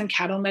horse and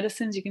cattle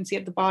medicines. You can see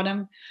at the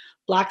bottom,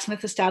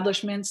 blacksmith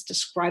establishments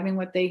describing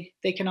what they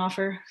can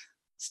offer,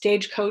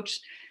 stagecoach,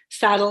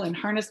 saddle and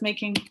harness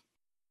making.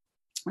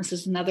 This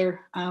is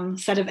another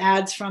set of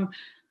ads from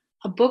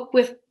a book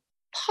with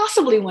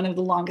possibly one of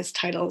the longest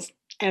titles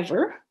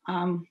ever.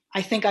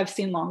 I think I've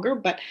seen longer,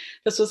 but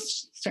this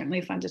was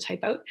certainly fun to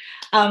type out.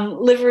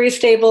 Livery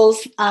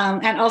stables,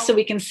 and also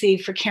we can see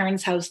for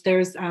Karen's house,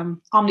 there's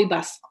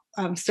omnibus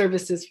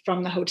services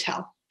from the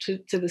hotel to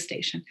the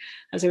station,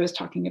 as I was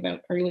talking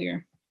about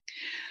earlier.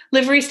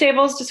 Livery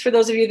stables, just for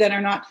those of you that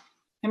are not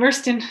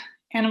immersed in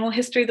animal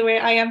history the way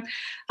I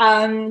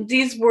am,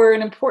 these were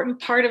an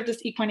important part of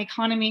this equine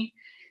economy.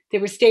 They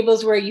were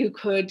stables where you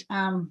could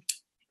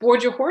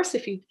board your horse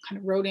if you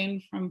kind of rode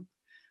in from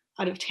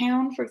out of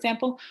town, for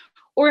example,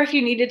 or if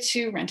you needed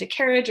to rent a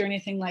carriage or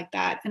anything like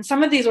that. And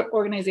some of these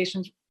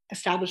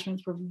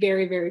establishments were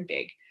very, very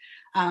big.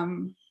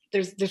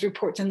 There's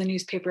reports in the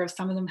newspaper of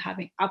some of them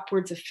having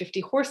upwards of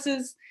 50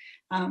 horses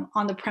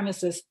on the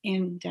premises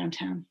in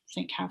downtown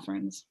St.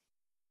 Catharines.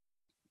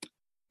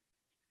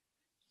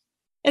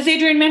 As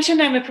Adrian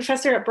mentioned, I'm a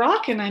professor at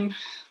Brock, and I'm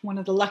one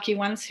of the lucky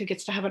ones who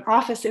gets to have an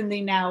office in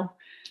the now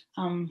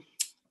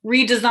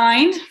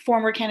redesigned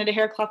former Canada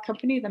Hair Cloth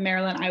Company, the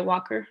Marilyn I.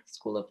 Walker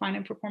School of Fine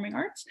and Performing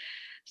Arts.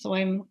 So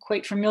I'm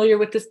quite familiar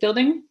with this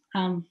building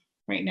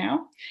right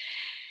now.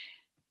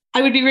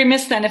 I would be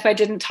remiss then if I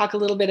didn't talk a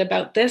little bit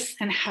about this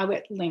and how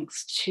it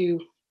links to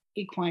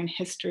equine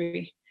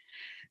history.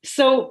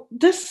 So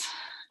this,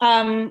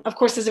 of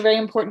course, is a very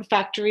important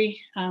factory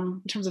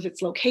in terms of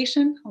its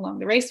location along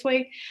the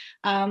raceway,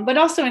 but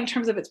also in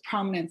terms of its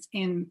prominence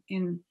in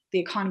the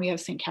economy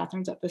of St.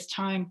 Catharines at this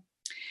time.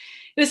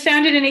 It was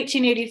founded in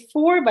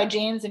 1884 by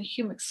James and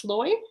Hugh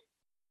McSloy,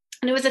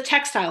 and it was a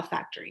textile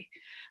factory.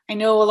 I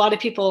know a lot of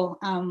people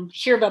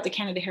hear about the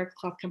Canada Hair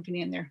Cloth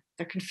Company and they're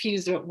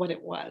confused about what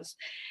it was.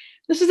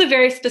 This was a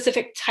very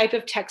specific type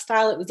of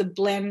textile. It was a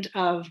blend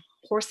of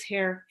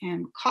horsehair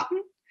and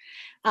cotton.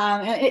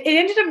 And it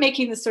ended up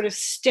making this sort of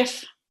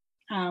stiff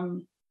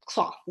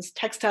cloth, this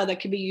textile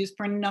that could be used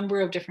for a number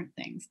of different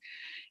things.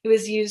 It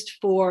was used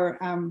for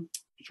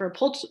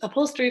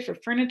upholstery, for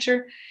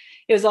furniture.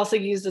 It was also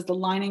used as the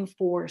lining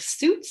for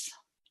suits,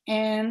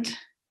 and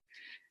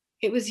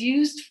it was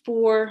used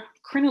for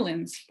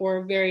crinolines,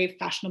 for very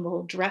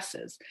fashionable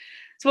dresses.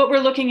 So what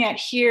we're looking at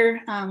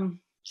here,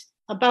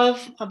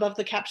 above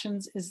the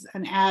captions, is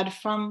an ad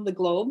from the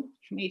Globe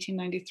from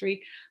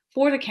 1893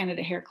 for the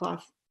Canada Hair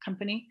Cloth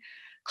Company,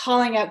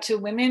 calling out to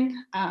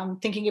women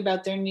thinking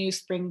about their new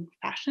spring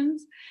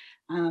fashions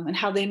and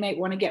how they might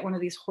want to get one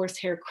of these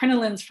horsehair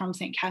crinolines from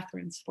St.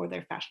 Catharines for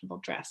their fashionable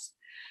dress.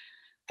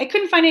 I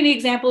couldn't find any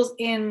examples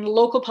in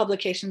local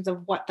publications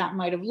of what that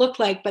might have looked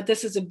like, but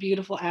this is a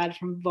beautiful ad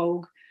from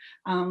Vogue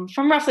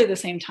from roughly the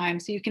same time.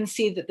 So you can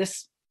see that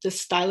this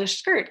stylish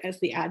skirt, as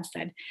the ad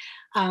said,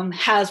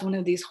 has one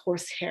of these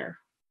horsehair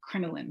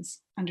crinolines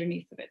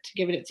underneath of it to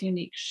give it its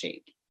unique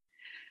shape.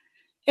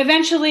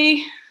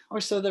 Eventually,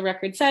 or so the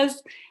record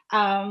says,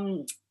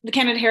 the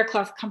Canada Hair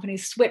Cloth Company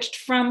switched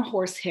from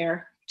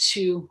horsehair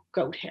to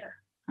goat hair.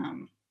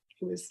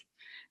 It was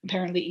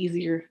apparently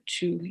easier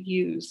to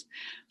use.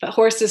 But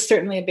horse is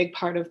certainly a big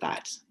part of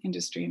that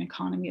industry and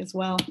economy as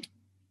well.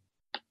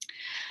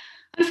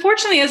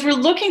 Unfortunately, as we're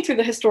looking through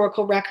the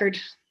historical record,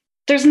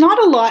 there's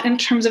not a lot in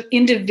terms of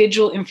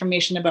individual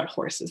information about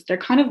horses. They're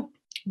kind of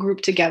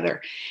grouped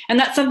together. And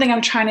that's something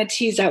I'm trying to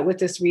tease out with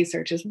this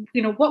research is,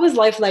 what was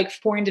life like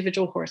for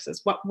individual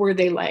horses? What were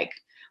they like?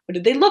 What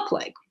did they look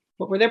like?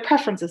 What were their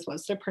preferences?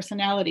 What's their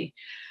personality?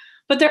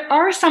 But there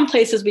are some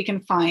places we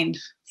can find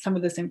some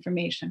of this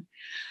information.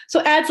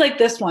 So ads like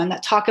this one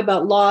that talk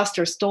about lost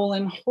or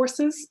stolen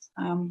horses,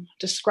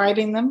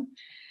 describing them.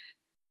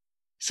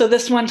 So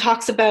this one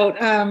talks about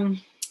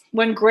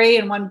one gray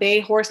and one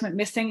bay horse went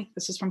missing.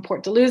 This is from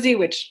Port Dalhousie,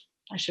 which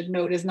I should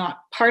note is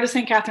not part of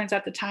St. Catharines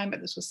at the time,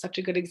 but this was such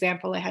a good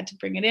example, I had to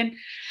bring it in.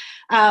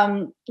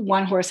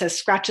 One horse has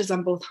scratches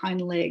on both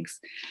hind legs.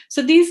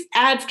 So these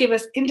ads give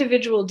us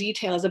individual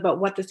details about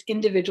what this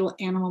individual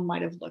animal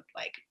might have looked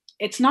like.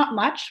 It's not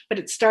much, but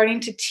it's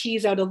starting to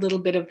tease out a little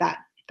bit of that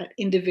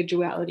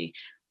individuality,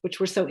 which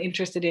we're so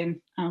interested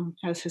in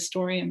as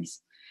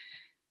historians.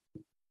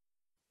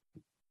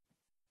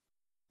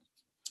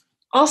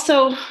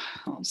 Also,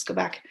 let's go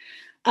back.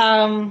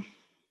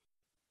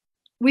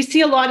 We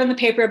see a lot in the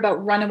paper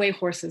about runaway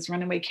horses,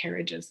 runaway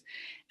carriages.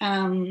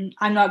 I'm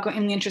not going,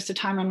 in the interest of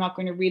time, I'm not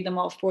going to read them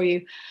all for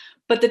you,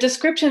 but the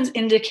descriptions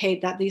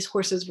indicate that these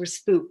horses were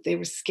spooked, they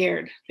were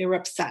scared, they were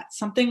upset.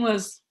 Something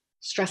was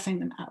stressing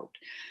them out.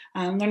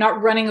 They're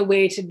not running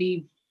away to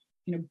be,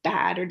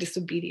 bad or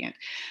disobedient.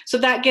 So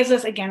that gives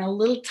us, again, a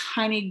little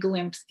tiny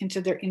glimpse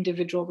into their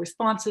individual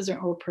responses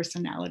or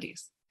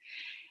personalities.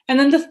 And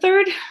then the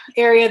third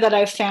area that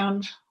I've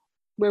found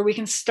where we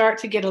can start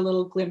to get a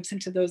little glimpse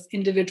into those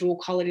individual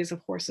qualities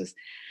of horses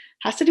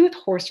has to do with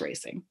horse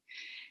racing.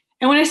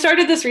 And when I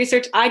started this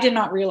research, I did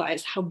not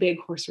realize how big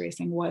horse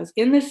racing was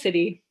in this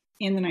city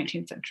in the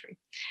 19th century.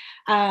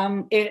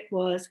 It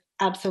was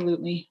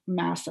absolutely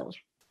massive.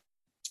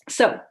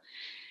 So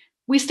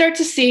we start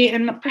to see,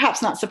 and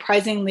perhaps not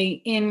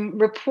surprisingly, in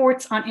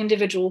reports on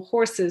individual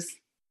horses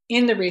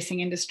in the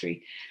racing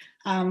industry,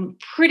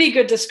 pretty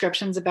good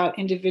descriptions about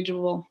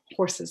individual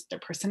horses, their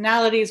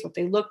personalities, what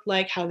they looked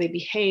like, how they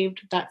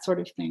behaved, that sort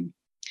of thing.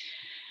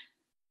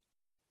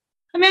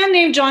 A man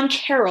named John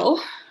Carroll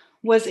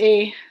was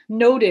a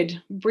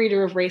noted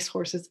breeder of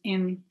racehorses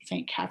in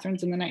St.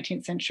 Catharines in the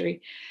 19th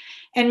century.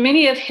 And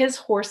many of his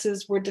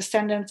horses were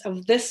descendants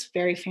of this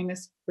very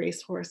famous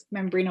racehorse,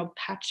 Membrino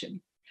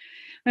Patchen.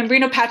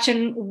 Membrino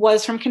Patchen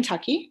was from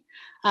Kentucky,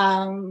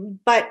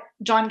 but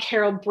John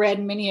Carroll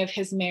bred many of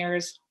his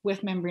mares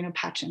with Membrino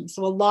Patchen.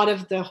 So a lot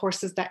of the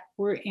horses that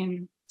were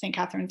in St.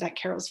 Catharines at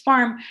Carroll's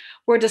farm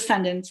were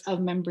descendants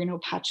of Membrino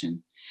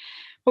Patchen.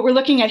 What we're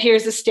looking at here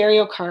is a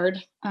stereo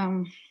card.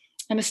 And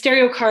a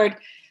stereo card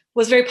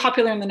was very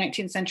popular in the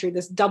 19th century,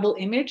 this double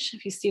image.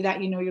 If you see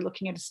that, you know you're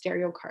looking at a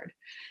stereo card.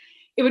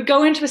 It would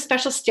go into a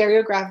special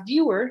stereograph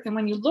viewer, and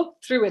when you look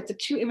through it, the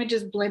two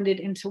images blended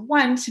into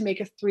one to make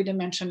a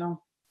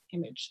three-dimensional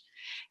image.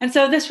 And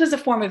so this was a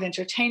form of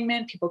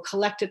entertainment. People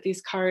collected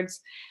these cards,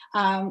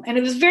 and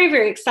it was very,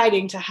 very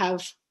exciting to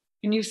have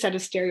a new set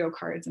of stereo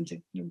cards and to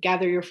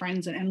gather your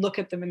friends and look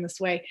at them in this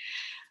way.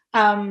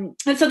 And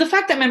so the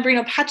fact that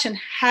Membrino Patchen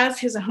has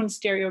his own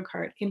stereo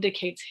card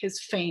indicates his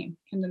fame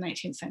in the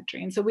 19th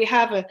century. And so we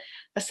have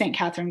a St.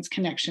 Catharines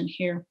connection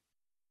here.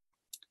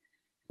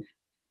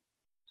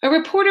 A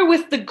reporter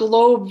with the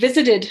Globe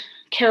visited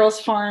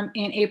Carroll's farm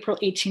in April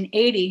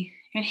 1880,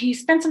 and he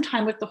spent some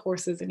time with the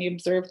horses and he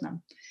observed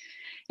them.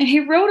 And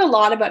he wrote a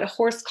lot about a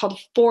horse called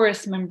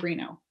Forrest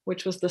Membrino,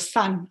 which was the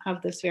son of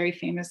this very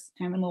famous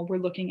animal we're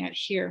looking at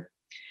here.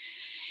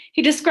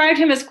 He described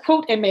him as,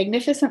 quote, a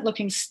magnificent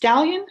looking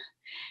stallion.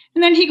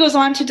 And then he goes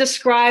on to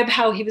describe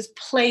how he was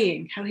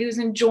playing, how he was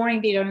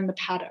enjoying being out in the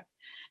paddock,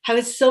 how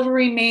his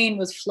silvery mane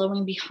was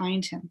flowing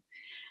behind him,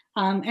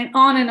 and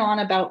on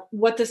about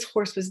what this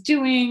horse was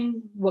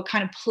doing, what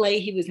kind of play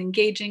he was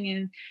engaging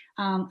in,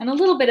 and a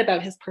little bit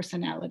about his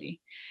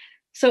personality.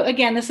 So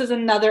again, this is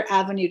another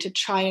avenue to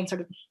try and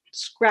sort of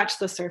scratch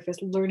the surface,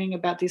 learning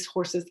about these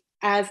horses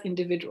as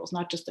individuals,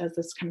 not just as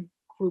this kind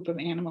of group of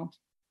animals.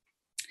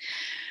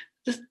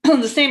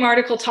 The same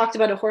article talked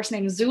about a horse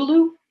named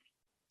Zulu,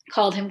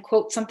 called him,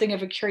 quote, something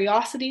of a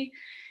curiosity,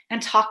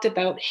 and talked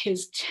about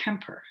his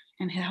temper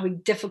and how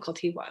difficult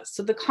he was.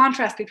 So the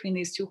contrast between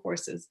these two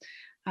horses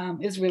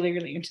is really,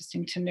 really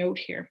interesting to note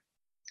here.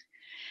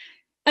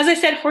 As I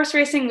said, horse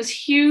racing was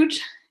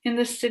huge in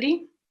this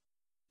city.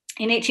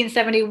 In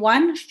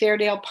 1871,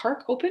 Fairdale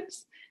Park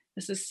opens.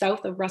 This is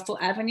south of Russell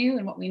Avenue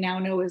in what we now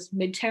know as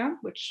Midtown,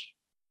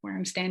 where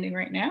I'm standing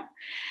right now.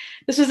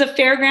 This was a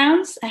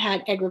fairgrounds. It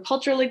had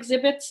agricultural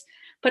exhibits,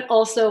 but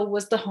also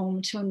was the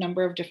home to a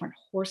number of different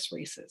horse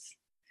races.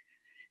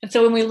 And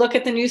so when we look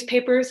at the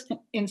newspapers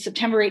in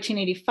September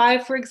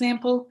 1885, for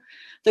example,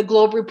 the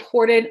Globe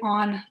reported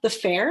on the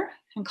fair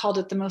and called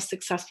it the most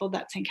successful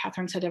that St.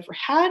 Catharines had ever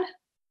had.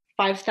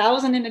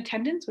 5,000 in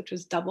attendance, which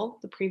was double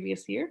the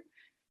previous year.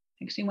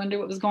 Makes me wonder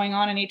what was going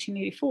on in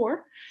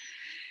 1884.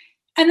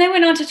 And then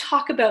went on to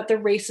talk about the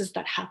races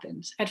that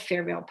happened at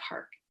Fairdale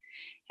Park.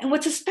 And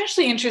what's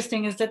especially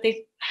interesting is that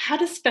they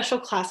had a special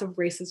class of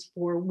races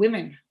for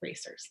women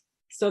racers.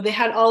 So they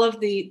had all of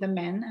the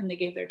men and they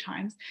gave their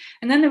times.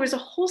 And then there was a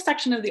whole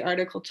section of the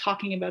article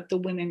talking about the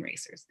women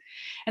racers.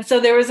 And so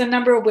there was a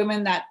number of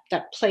women that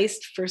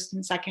placed first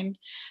and second.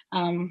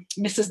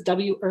 Mrs.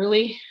 W.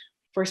 Early,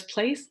 first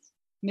place.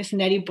 Miss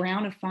Nettie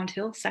Brown of Font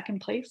Hill, second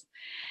place.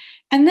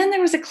 And then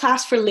there was a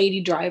class for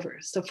lady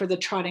drivers. So for the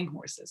trotting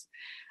horses.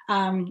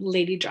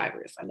 Lady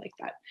drivers, I like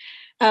that.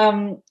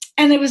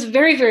 And it was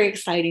very, very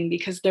exciting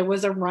because there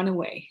was a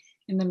runaway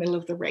in the middle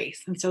of the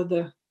race. And so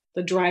the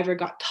driver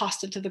got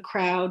tossed into the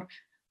crowd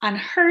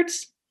unhurt,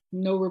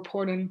 no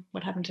report on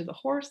what happened to the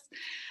horse.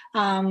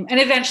 And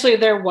eventually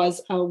there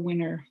was a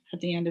winner at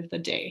the end of the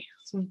day.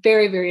 So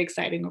very, very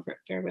exciting over at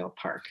Fairdale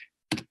Park.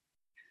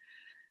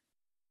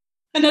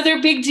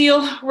 Another big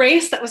deal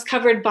race that was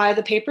covered by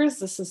the papers,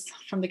 this is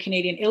from the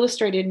Canadian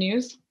Illustrated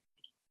News,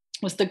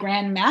 was the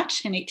Grand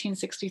Match in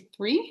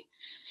 1863,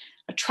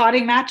 a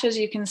trotting match, as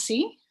you can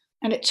see,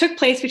 and it took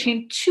place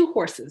between two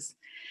horses,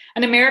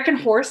 an American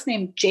horse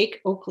named Jake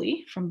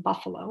Oakley from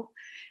Buffalo,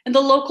 and the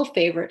local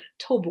favorite,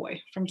 Towboy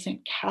from St.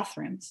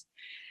 Catharines.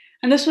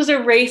 And this was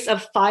a race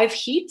of 5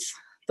 heats.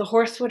 The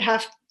horse would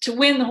have to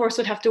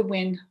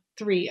win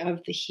 3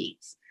 of the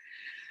heats.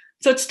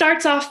 So it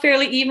starts off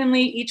fairly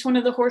evenly. Each one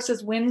of the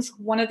horses wins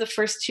one of the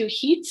first 2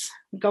 heats,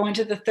 go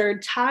into the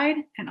third tied,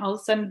 and all of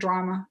a sudden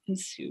drama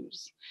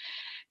ensues.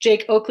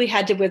 Jake Oakley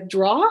had to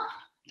withdraw.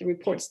 The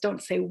reports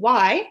don't say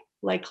why,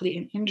 likely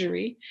an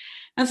injury.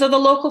 And so the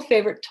local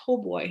favorite,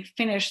 Towboy,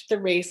 finished the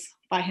race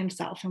by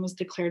himself and was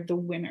declared the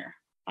winner,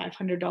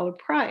 $500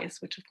 prize,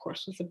 which of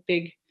course was a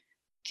big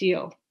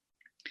deal.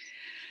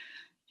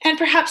 And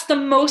perhaps the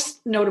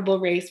most notable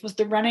race was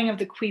the running of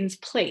the Queen's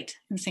Plate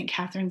in St.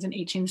 Catharines in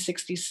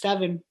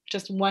 1867,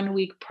 just 1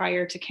 week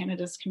prior to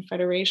Canada's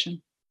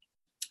Confederation.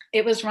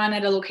 It was run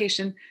at a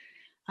location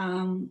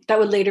that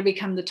would later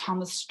become the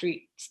Thomas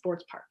Street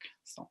Sports Park.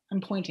 So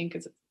I'm pointing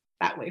because it's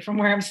that way from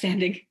where I'm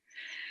standing.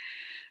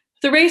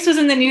 The race was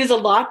in the news a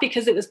lot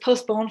because it was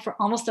postponed for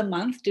almost a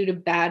month due to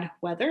bad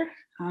weather.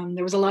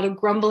 There was a lot of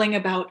grumbling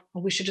about,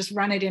 well, we should just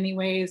run it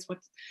anyways.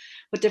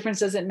 What difference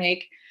does it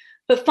make?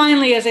 But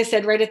finally, as I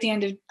said, right at the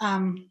end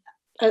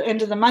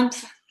of the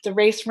month, the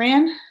race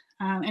ran,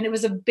 and it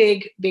was a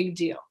big, big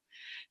deal.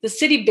 The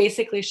city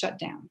basically shut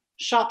down.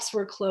 Shops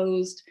were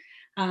closed,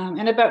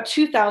 and about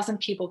 2,000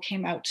 people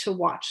came out to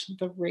watch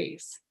the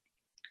race.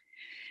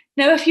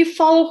 Now, if you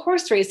follow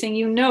horse racing,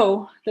 you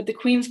know that the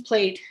Queen's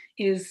Plate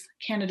is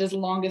Canada's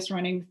longest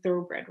running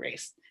thoroughbred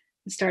race.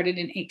 It started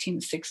in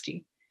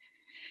 1860.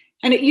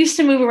 And it used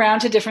to move around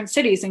to different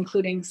cities,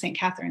 including St.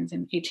 Catharines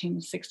in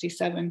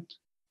 1867.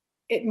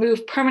 It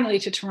moved permanently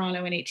to Toronto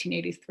in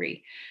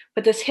 1883.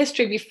 But this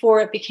history before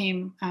it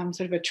became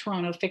sort of a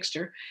Toronto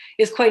fixture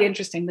is quite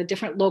interesting, the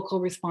different local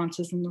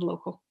responses in the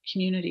local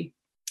community.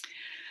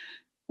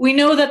 We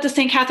know that the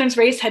St. Catharines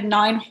race had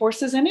 9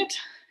 horses in it,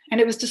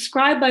 and it was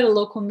described by the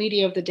local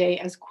media of the day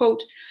as,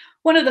 quote,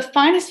 one of the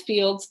finest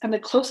fields and the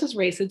closest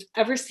races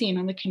ever seen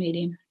on the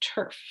Canadian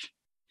turf.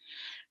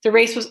 The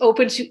race was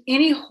open to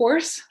any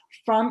horse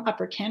from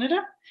Upper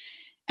Canada,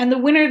 and the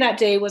winner that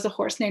day was a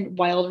horse named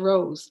Wild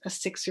Rose, a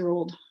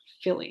 6-year-old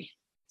filly.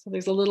 So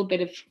there's a little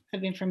bit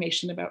of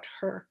information about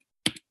her.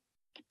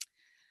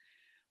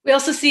 We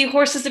also see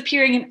horses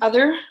appearing in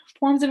other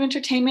forms of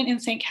entertainment in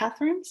St.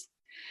 Catharines.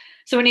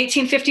 So in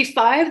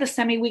 1855, the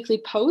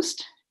Semi-Weekly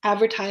Post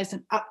advertised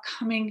an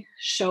upcoming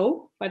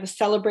show by the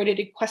celebrated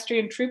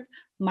equestrian troupe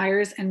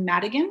Myers and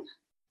Madigan.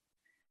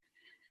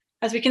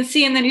 As we can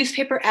see in the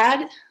newspaper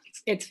ad,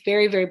 it's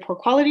very, very poor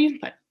quality,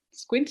 but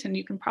squint and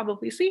you can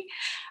probably see.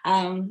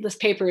 This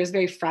paper is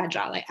very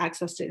fragile. I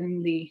accessed it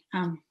in the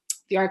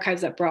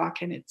archives at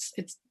Brock, and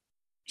it's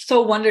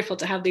so wonderful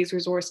to have these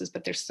resources,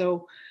 but they're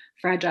so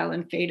fragile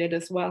and faded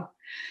as well.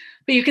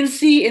 But you can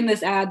see in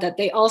this ad that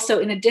they also,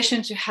 in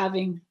addition to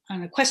having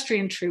an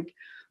equestrian troupe,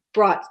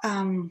 brought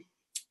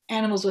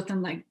animals with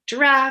them like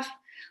giraffe,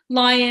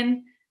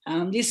 lion.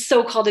 These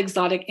so-called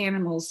exotic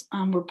animals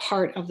were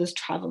part of this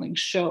traveling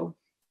show.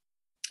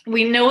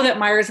 We know that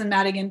Myers and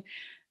Madigan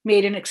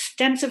made an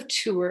extensive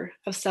tour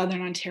of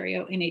Southern Ontario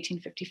in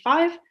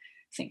 1855.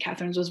 St.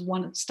 Catharines was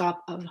one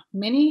stop of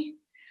many.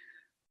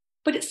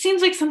 But it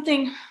seems like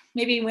something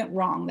maybe went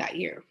wrong that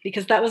year,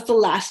 because that was the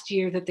last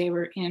year that they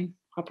were in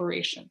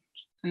operation.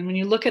 And when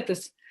you look at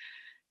this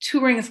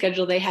touring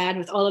schedule they had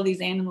with all of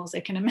these animals, I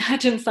can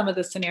imagine some of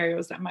the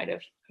scenarios that might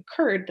have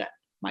occurred that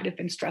might have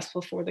been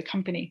stressful for the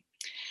company.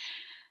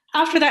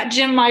 After that,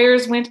 Jim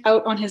Myers went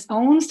out on his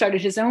own,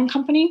 started his own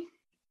company,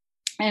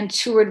 and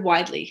toured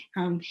widely.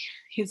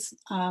 His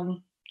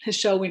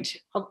show went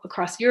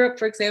across Europe,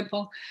 for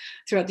example,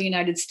 throughout the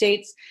United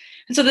States.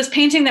 And so this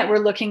painting that we're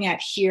looking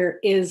at here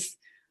is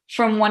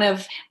from one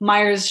of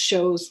Myers'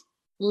 shows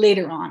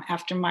later on,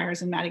 after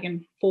Myers and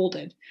Madigan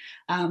folded.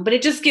 But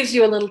it just gives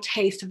you a little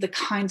taste of the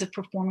kinds of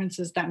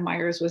performances that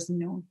Myers was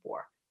known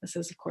for. This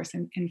is, of course,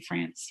 in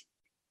France.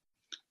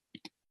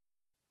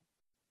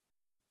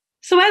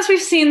 So as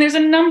we've seen, there's a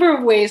number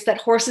of ways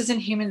that horses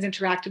and humans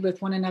interacted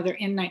with one another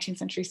in 19th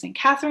century St.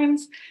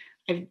 Catharines.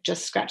 I've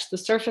just scratched the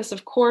surface,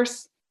 of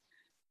course.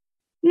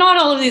 Not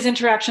all of these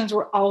interactions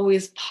were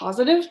always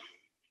positive.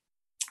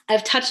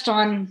 I've touched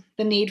on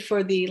the need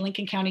for the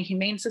Lincoln County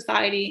Humane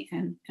Society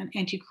and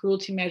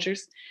anti-cruelty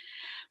measures.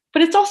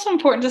 But it's also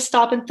important to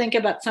stop and think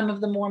about some of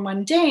the more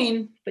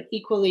mundane, but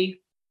equally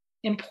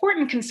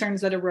important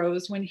concerns that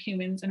arose when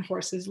humans and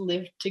horses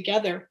lived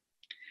together.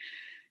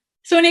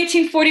 So in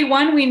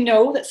 1841, we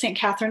know that St.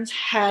 Catharines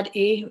had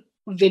a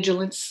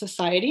vigilance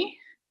society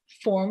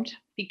formed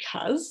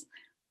because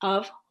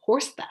of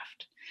horse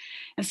theft.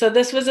 And so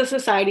this was a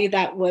society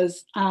that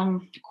was,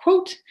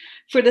 quote,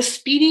 for the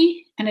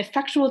speedy and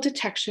effectual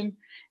detection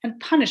and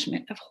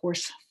punishment of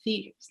horse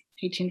thieves,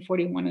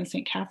 1841 in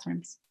St.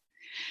 Catharines.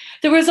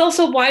 There was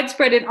also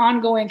widespread and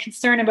ongoing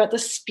concern about the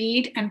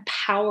speed and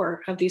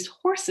power of these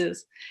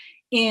horses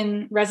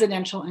in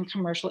residential and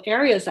commercial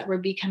areas that were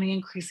becoming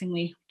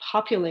increasingly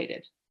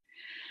populated.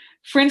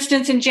 For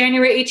instance, in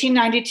January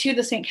 1892,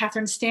 the St.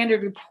 Catharines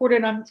Standard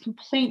reported on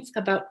complaints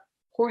about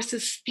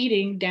horses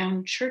speeding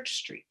down Church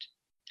Street.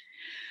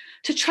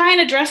 To try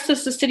and address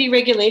this, the city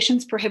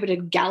regulations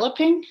prohibited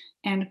galloping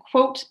and,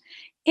 quote,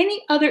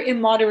 any other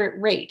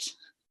immoderate rate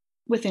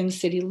within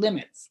city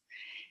limits.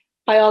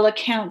 By all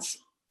accounts,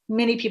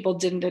 many people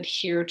didn't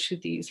adhere to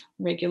these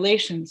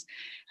regulations.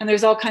 And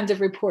there's all kinds of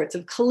reports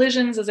of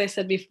collisions, as I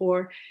said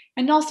before,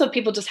 and also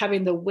people just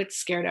having the wits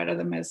scared out of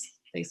them as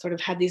they sort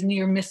of had these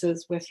near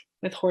misses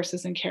with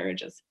horses and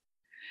carriages.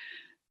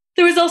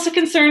 There was also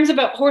concerns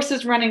about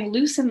horses running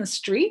loose in the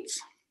streets.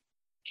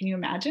 Can you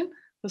imagine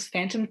those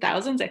phantom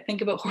thousands? I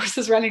think about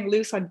horses running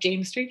loose on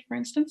James Street, for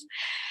instance,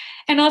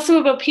 and also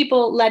about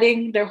people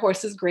letting their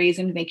horses graze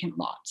in vacant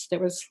lots. There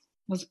was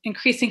was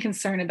increasing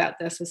concern about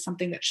this as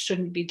something that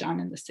shouldn't be done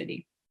in the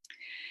city.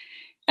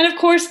 And of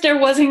course, there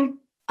wasn't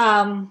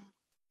kind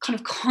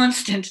of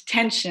constant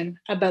tension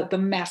about the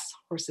mess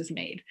horses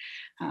made.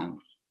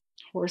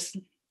 Horse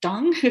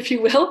dung, if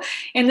you will,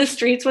 in the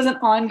streets was an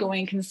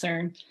ongoing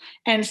concern.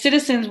 And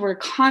citizens were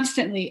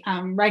constantly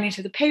writing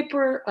to the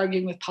paper,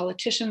 arguing with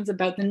politicians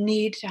about the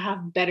need to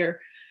have better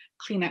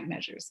cleanup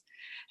measures.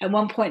 At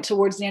one point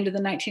towards the end of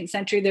the 19th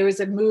century, there was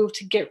a move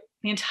to get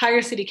the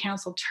entire city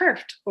council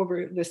turfed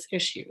over this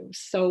issue. It was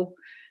so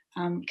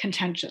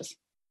contentious.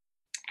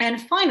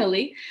 And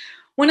finally,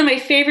 one of my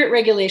favorite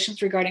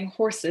regulations regarding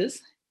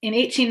horses, in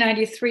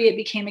 1893, it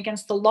became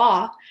against the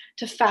law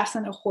to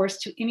fasten a horse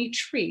to any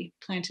tree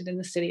planted in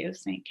the city of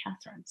St.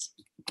 Catharines.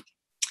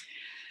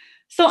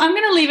 So I'm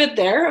going to leave it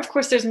there. Of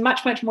course, there's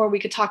much, much more we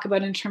could talk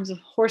about in terms of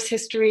horse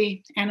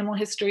history, animal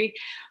history,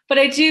 but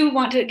I do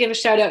want to give a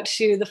shout out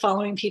to the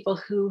following people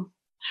who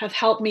have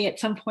helped me at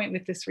some point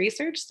with this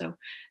research. So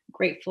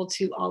grateful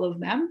to all of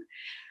them.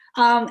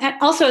 And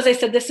also, as I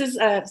said, this is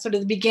sort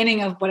of the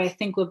beginning of what I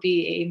think will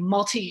be a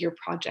multi-year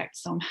project.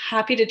 So I'm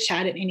happy to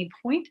chat at any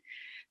point.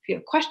 If you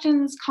have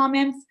questions,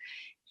 comments,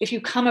 if you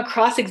come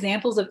across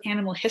examples of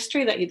animal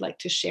history that you'd like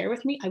to share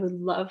with me, I would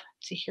love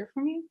to hear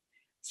from you.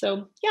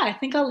 So yeah, I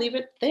think I'll leave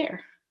it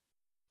there.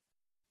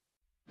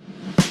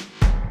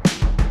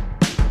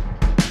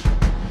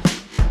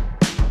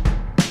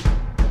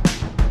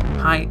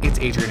 Hi, it's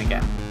Adrian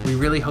again. We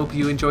really hope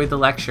you enjoyed the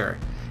lecture.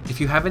 If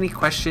you have any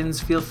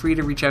questions, feel free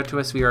to reach out to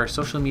us via our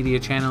social media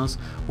channels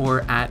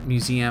or at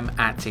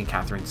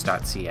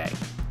museum@stcatharines.ca.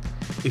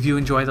 If you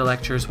enjoy the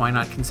lectures, why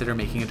not consider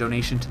making a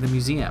donation to the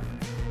museum?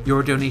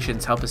 Your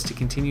donations help us to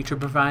continue to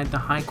provide the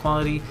high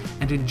quality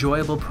and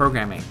enjoyable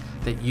programming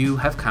that you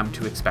have come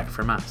to expect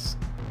from us.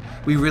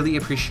 We really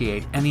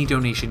appreciate any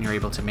donation you're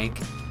able to make.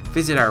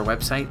 Visit our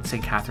website,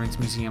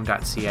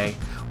 stcatharinesmuseum.ca,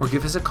 or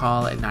give us a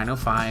call at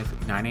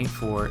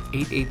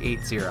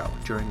 905-984-8880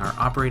 during our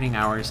operating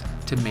hours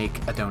to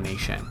make a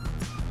donation.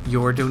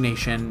 Your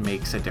donation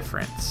makes a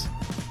difference.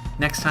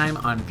 Next time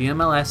on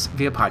VMLS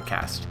via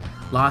podcast,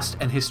 Lost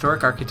and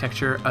Historic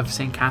Architecture of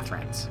St.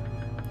 Catharines.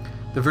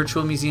 The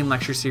virtual museum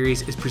lecture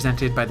series is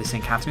presented by the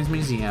St. Catharines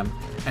Museum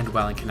and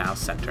Welland Canal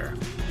Centre.